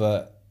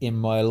never in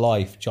my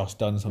life just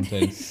done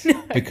something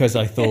because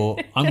I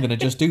thought, I'm going to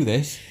just do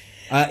this.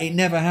 It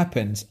never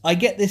happens. I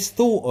get this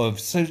thought of,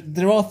 so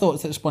there are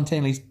thoughts that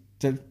spontaneously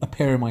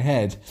appear in my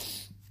head.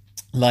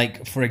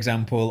 Like, for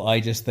example,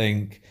 I just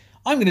think,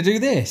 I'm going to do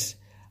this.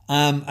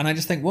 And I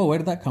just think, whoa, where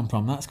did that come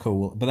from? That's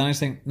cool. But then I just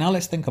think, now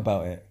let's think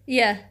about it.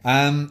 Yeah.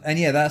 And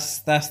yeah,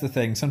 that's the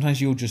thing.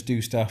 Sometimes you'll just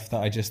do stuff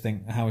that I just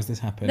think, how has this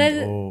happened?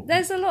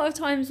 There's a lot of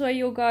times where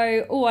you'll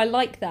go, oh, I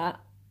like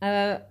that.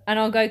 And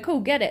I'll go,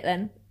 cool, get it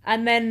then.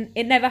 And then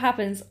it never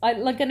happens.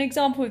 Like, an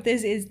example of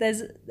this is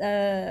there's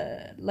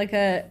like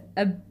a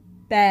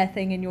bear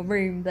thing in your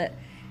room that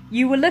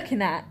you were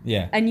looking at,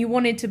 and you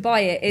wanted to buy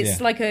it. It's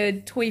like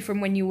a toy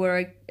from when you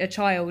were a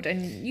child,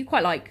 and you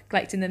quite like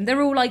collecting them. They're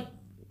all like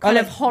kind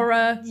of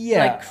horror,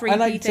 like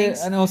creepy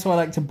things. And also I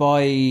like to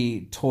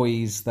buy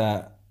toys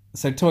that...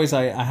 So toys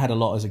I had a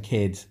lot as a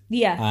kid.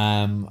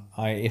 Yeah.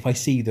 If I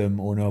see them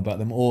or know about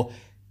them, or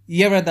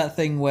you ever had that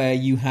thing where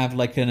you have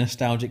like a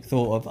nostalgic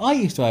thought of, I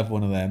used to have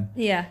one of them.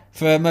 Yeah.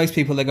 For most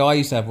people, they go, I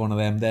used to have one of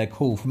them. They're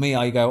cool. For me,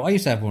 I go, I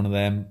used to have one of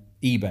them.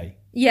 eBay.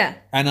 Yeah.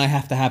 And I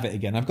have to have it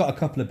again. I've got a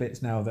couple of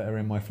bits now that are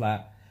in my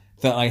flat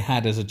that I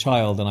had as a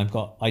child, and I've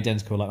got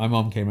identical. Like, my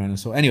mom came around and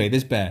saw. Anyway,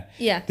 this bear.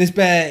 Yeah. This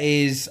bear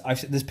is...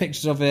 there's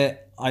pictures of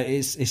it.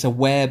 It's a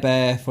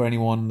werebear for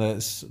anyone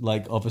that's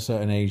like of a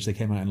certain age. They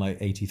came out in like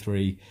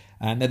 83.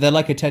 And they're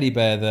like a teddy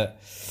bear that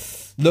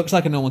looks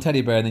like a normal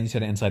teddy bear, and then you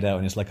turn it inside out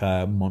and it's like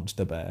a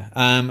monster bear.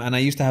 And I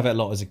used to have it a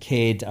lot as a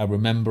kid. I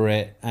remember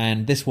it.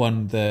 And this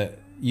one that...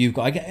 you've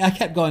got... I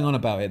kept going on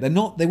about it.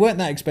 They weren't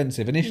that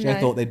expensive. Initially, I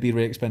thought they'd be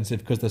really expensive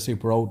because they're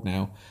super old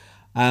now.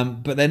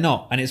 But they're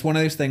not. And it's one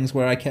of those things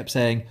where I kept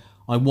saying,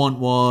 I want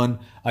one,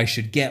 I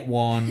should get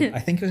one. I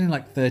think it was in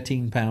like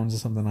 £13 or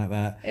something like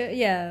that.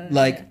 Yeah.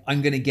 Like,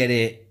 I'm going to get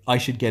it, I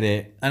should get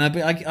it. And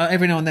I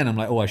every now and then I'm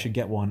like, oh, I should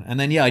get one. And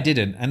then, I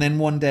didn't. And then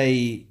one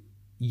day,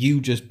 you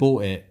just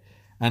bought it.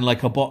 And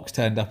like a box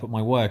turned up at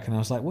my work, and I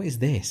was like, "What is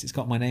this? It's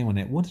got my name on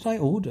it. What did I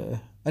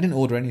order? I didn't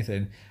order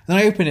anything." And then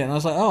I opened it, and I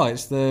was like, "Oh,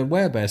 it's the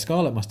Werebear.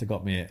 Scarlett must have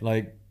got me it."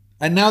 Like,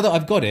 and now that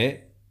I've got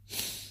it,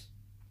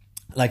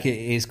 like it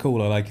is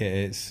cool. I like it.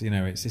 It's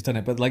it's done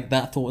it. But like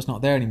that thought's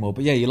not there anymore.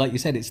 But yeah, like you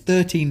said, it's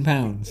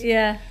 £13.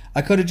 Yeah.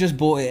 I could have just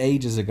bought it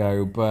ages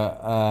ago,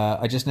 but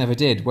I just never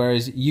did.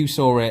 Whereas you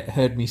saw it,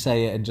 heard me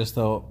say it, and just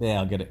thought, "Yeah,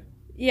 I'll get it."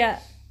 Yeah,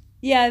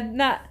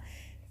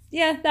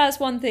 that's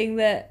one thing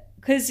that.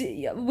 Because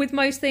with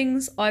most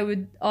things,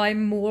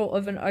 I'm more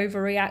of an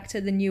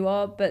overreactor than you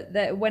are, but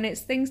that when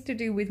it's things to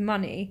do with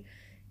money,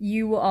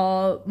 you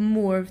are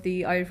more of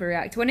the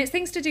overreactor. When it's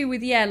things to do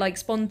with, like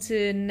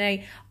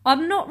spontaneous,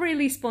 I'm not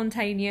really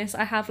spontaneous.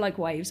 I have like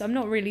waves. I'm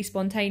not really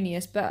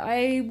spontaneous, but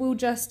I will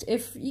just,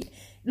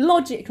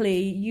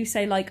 logically you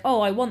say like,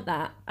 "Oh, I want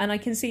that," and I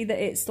can see that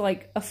it's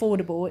like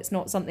affordable, it's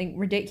not something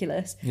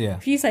ridiculous. Yeah.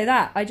 If you say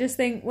that, I just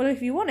think, well,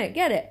 if you want it,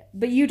 get it.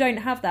 But you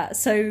don't have that.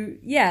 So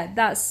yeah,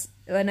 that's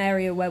an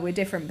area where we're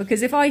different,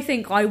 because if I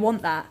think I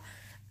want that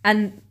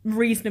and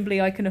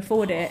reasonably I can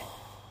afford it,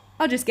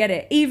 I'll just get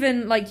it.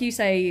 Even like you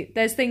say,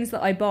 there's things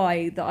that I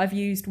buy that I've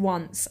used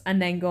once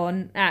and then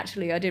gone,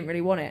 actually I didn't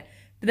really want it,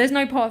 but there's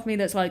no part of me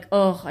that's like,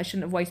 oh, I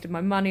shouldn't have wasted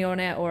my money on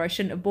it, or I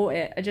shouldn't have bought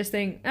it. I just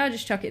think, I'll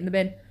just chuck it in the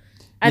bin.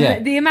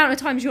 And the amount of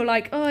times you're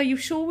like, "Oh, are you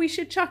sure we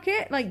should chuck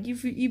it? Like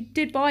you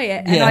did buy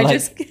it," and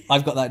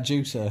I've got that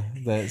juicer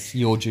that's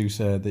your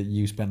juicer that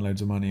you spent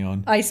loads of money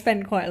on. I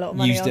spent quite a lot of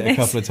money Used on it this. a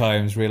couple of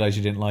times, realised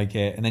you didn't like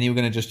it, and then you were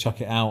going to just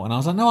chuck it out, and I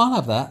was like, "No, I'll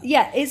have that."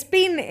 Yeah, it's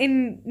been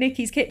in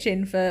Nikki's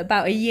kitchen for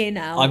about a year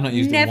now. I've not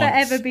used it Never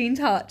once. ever been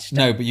touched.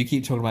 No, but you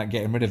keep talking about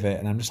getting rid of it,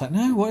 and I'm just like,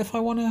 no, what if I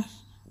want to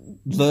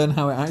learn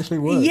how it actually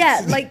works?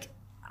 Yeah, like,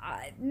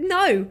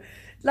 no.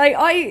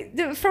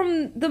 Like,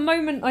 from the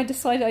moment I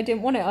decided I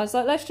didn't want it, I was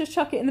like, let's just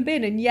chuck it in the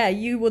bin. And yeah,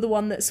 you were the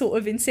one that sort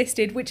of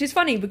insisted, which is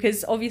funny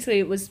because obviously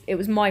it was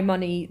my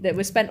money that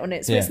was spent on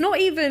it. So it's not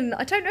even,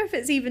 I don't know if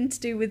it's even to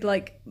do with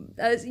like,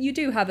 you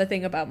do have a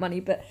thing about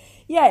money, but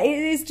yeah, it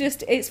is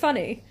just, it's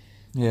funny.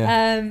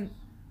 Yeah.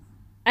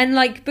 And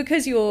like,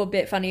 because you're a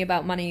bit funny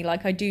about money,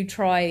 like I do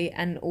try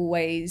and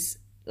always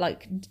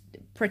like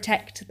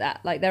protect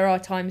that. Like there are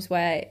times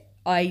where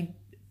I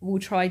will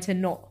try to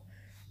not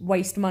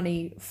waste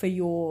money for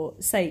your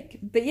sake.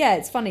 But yeah,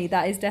 it's funny,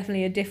 that is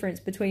definitely a difference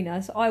between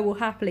us. I will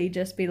happily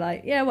just be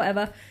like, yeah,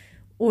 whatever,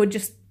 or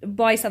just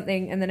buy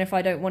something, and then if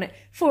I don't want it.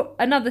 For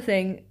another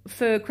thing,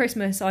 for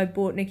Christmas I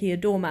bought Nikki a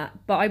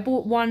doormat, but I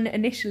bought one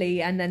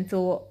initially and then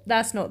thought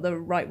that's not the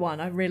right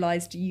one. I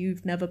realised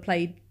you've never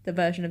played the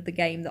version of the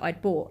game that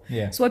I'd bought.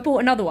 Yeah. So I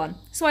bought another one.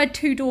 So I had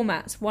two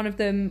doormats. One of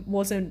them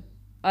wasn't,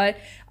 I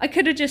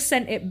could have just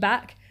sent it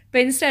back,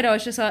 but instead I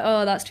was just like,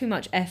 oh, that's too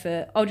much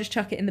effort, I'll just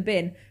chuck it in the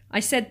bin. I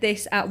said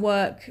this at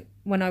work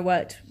when I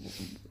worked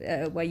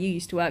where you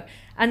used to work,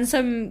 and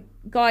some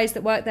guys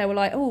that worked there were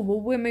like, oh, well,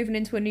 we're moving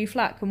into a new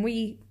flat, can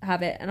we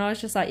have it? And I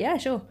was just like, yeah,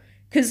 sure,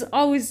 because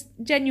I was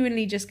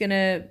genuinely just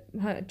gonna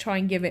try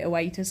and give it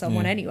away to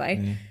someone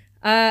anyway.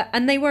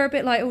 And they were a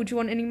bit like, oh, do you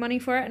want any money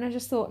for it? And I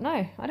just thought,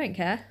 no, I don't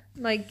care.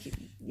 Like,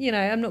 you know,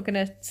 I'm not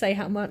gonna say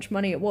how much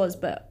money it was,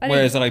 but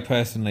whereas I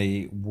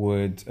personally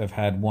would have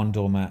had one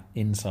doormat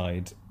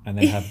inside and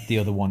then have the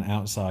other one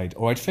outside,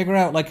 or I'd figure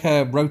out like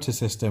a rota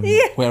system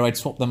where I'd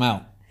swap them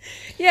out.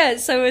 Yeah,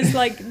 so it's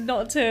like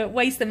not to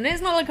waste them. And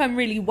it's not like I'm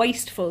really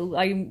wasteful.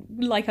 I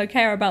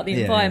care about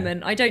the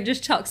environment. I don't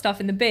just chuck stuff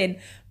in the bin,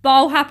 but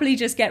I'll happily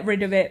just get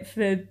rid of it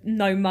for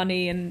no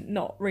money and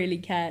not really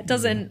care. It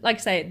doesn't, like I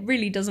say, it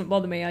really doesn't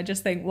bother me. I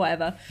just think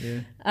whatever.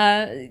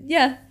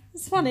 Yeah,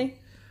 it's funny.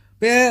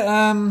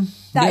 Yeah,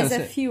 that is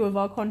a few of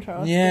our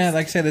contrasts. Yeah,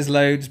 like I say, there's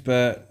loads,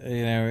 but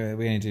you know,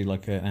 we only do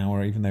like an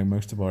hour, even though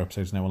most of our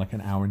episodes now are like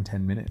an hour and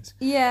 10 minutes.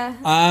 Yeah.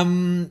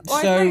 Well,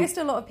 I've noticed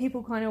a lot of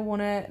people kind of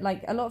want to,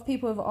 like, a lot of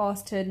people have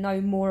asked to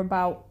know more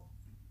about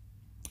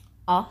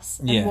us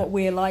and what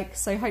we're like.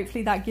 So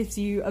hopefully that gives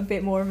you a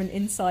bit more of an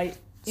insight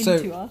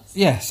into us.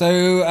 Yeah,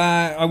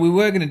 so we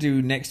were going to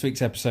do next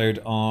week's episode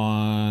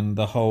on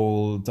the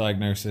whole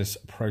diagnosis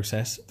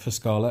process for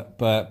Scarlett,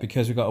 but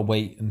because we've got to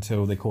wait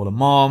until they call her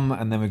mom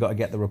and then we've got to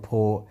get the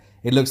report,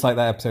 it looks like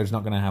that episode's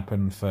not going to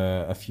happen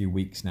for a few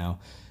weeks now.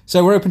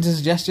 So we're open to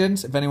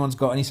suggestions. If anyone's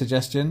got any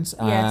suggestions,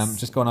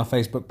 just go on our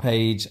Facebook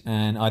page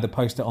and either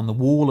post it on the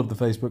wall of the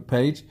Facebook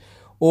page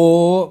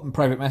or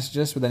private message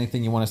us with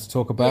anything you want us to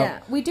talk about. Yeah,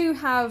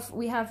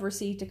 we have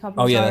received a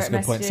couple of that's direct a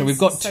good point. So we've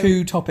got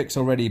two topics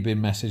already been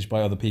messaged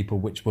by other people,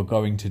 which we're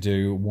going to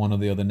do one or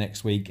the other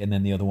next week, and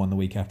then the other one the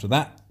week after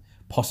that,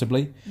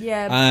 possibly.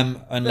 Yeah.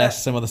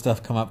 Unless some other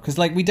stuff come up, because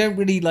like we don't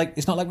really like.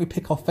 It's not like we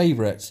pick our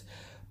favourites,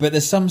 but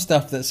there's some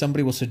stuff that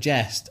somebody will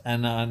suggest,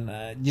 and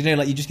you know,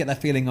 like you just get that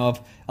feeling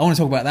of I want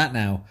to talk about that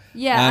now.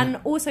 Yeah,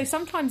 and also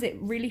sometimes it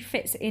really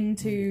fits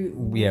into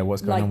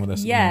what's going on with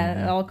us.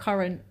 Our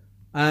current.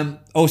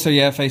 Also,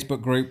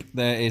 Facebook group.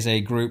 There is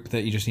a group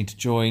that you just need to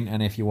join,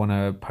 and if you want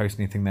to post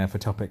anything there for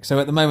topics. So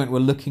at the moment, we're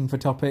looking for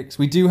topics.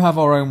 We do have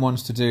our own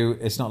ones to do.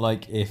 It's not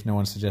like if no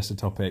one suggests a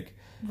topic,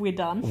 we're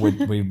done.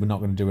 we're not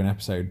going to do an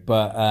episode,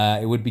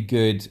 but it would be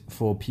good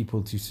for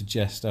people to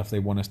suggest stuff they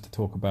want us to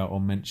talk about or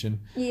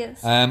mention.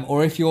 Yes.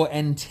 Or if you're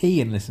NT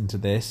and listen to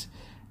this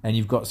and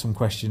you've got some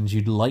questions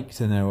you'd like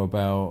to know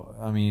about,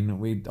 I mean,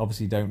 we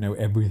obviously don't know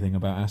everything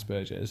about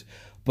Asperger's,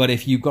 but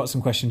if you've got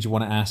some questions you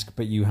want to ask,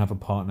 but you have a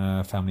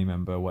partner, family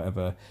member,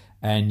 whatever,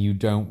 and you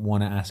don't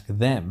want to ask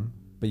them,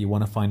 but you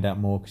want to find out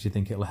more because you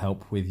think it'll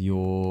help with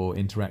your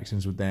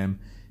interactions with them,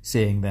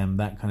 seeing them,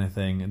 that kind of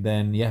thing,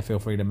 then yeah, feel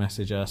free to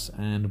message us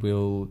and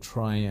we'll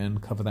try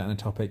and cover that in a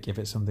topic if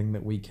it's something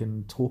that we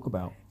can talk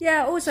about.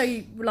 Yeah,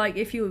 also, like,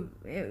 if you're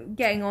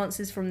getting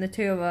answers from the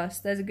two of us,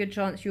 there's a good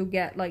chance you'll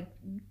get, like,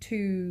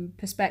 two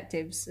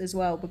perspectives as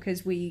well,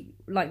 because we,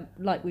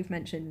 like we've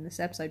mentioned in this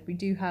episode, we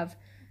do have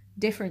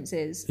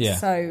differences. Yeah.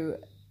 So,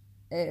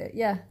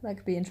 yeah, that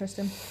could be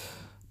interesting.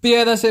 But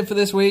yeah, that's it for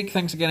this week.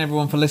 Thanks again,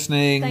 everyone, for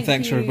listening. Thank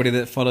Thanks you. for everybody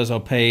that follows our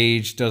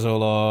page, does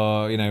all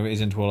our, is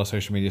into all our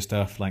social media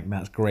stuff. Like,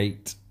 that's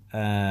great.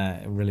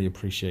 Really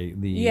appreciate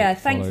the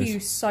thank follows.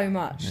 you so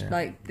much. Yeah.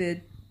 Like,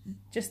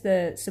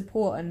 the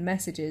support and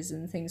messages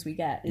and things we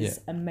get is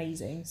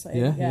amazing. So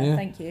Yeah.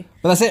 thank you.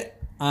 But that's it.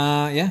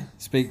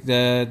 Speak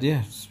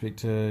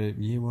to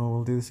you. Well,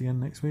 we'll do this again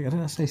next week. I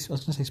was going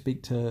to say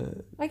speak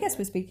to. I guess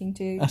we're speaking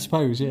to. I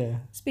suppose, yeah.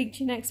 Speak to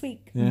you next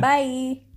week. Yeah. Bye.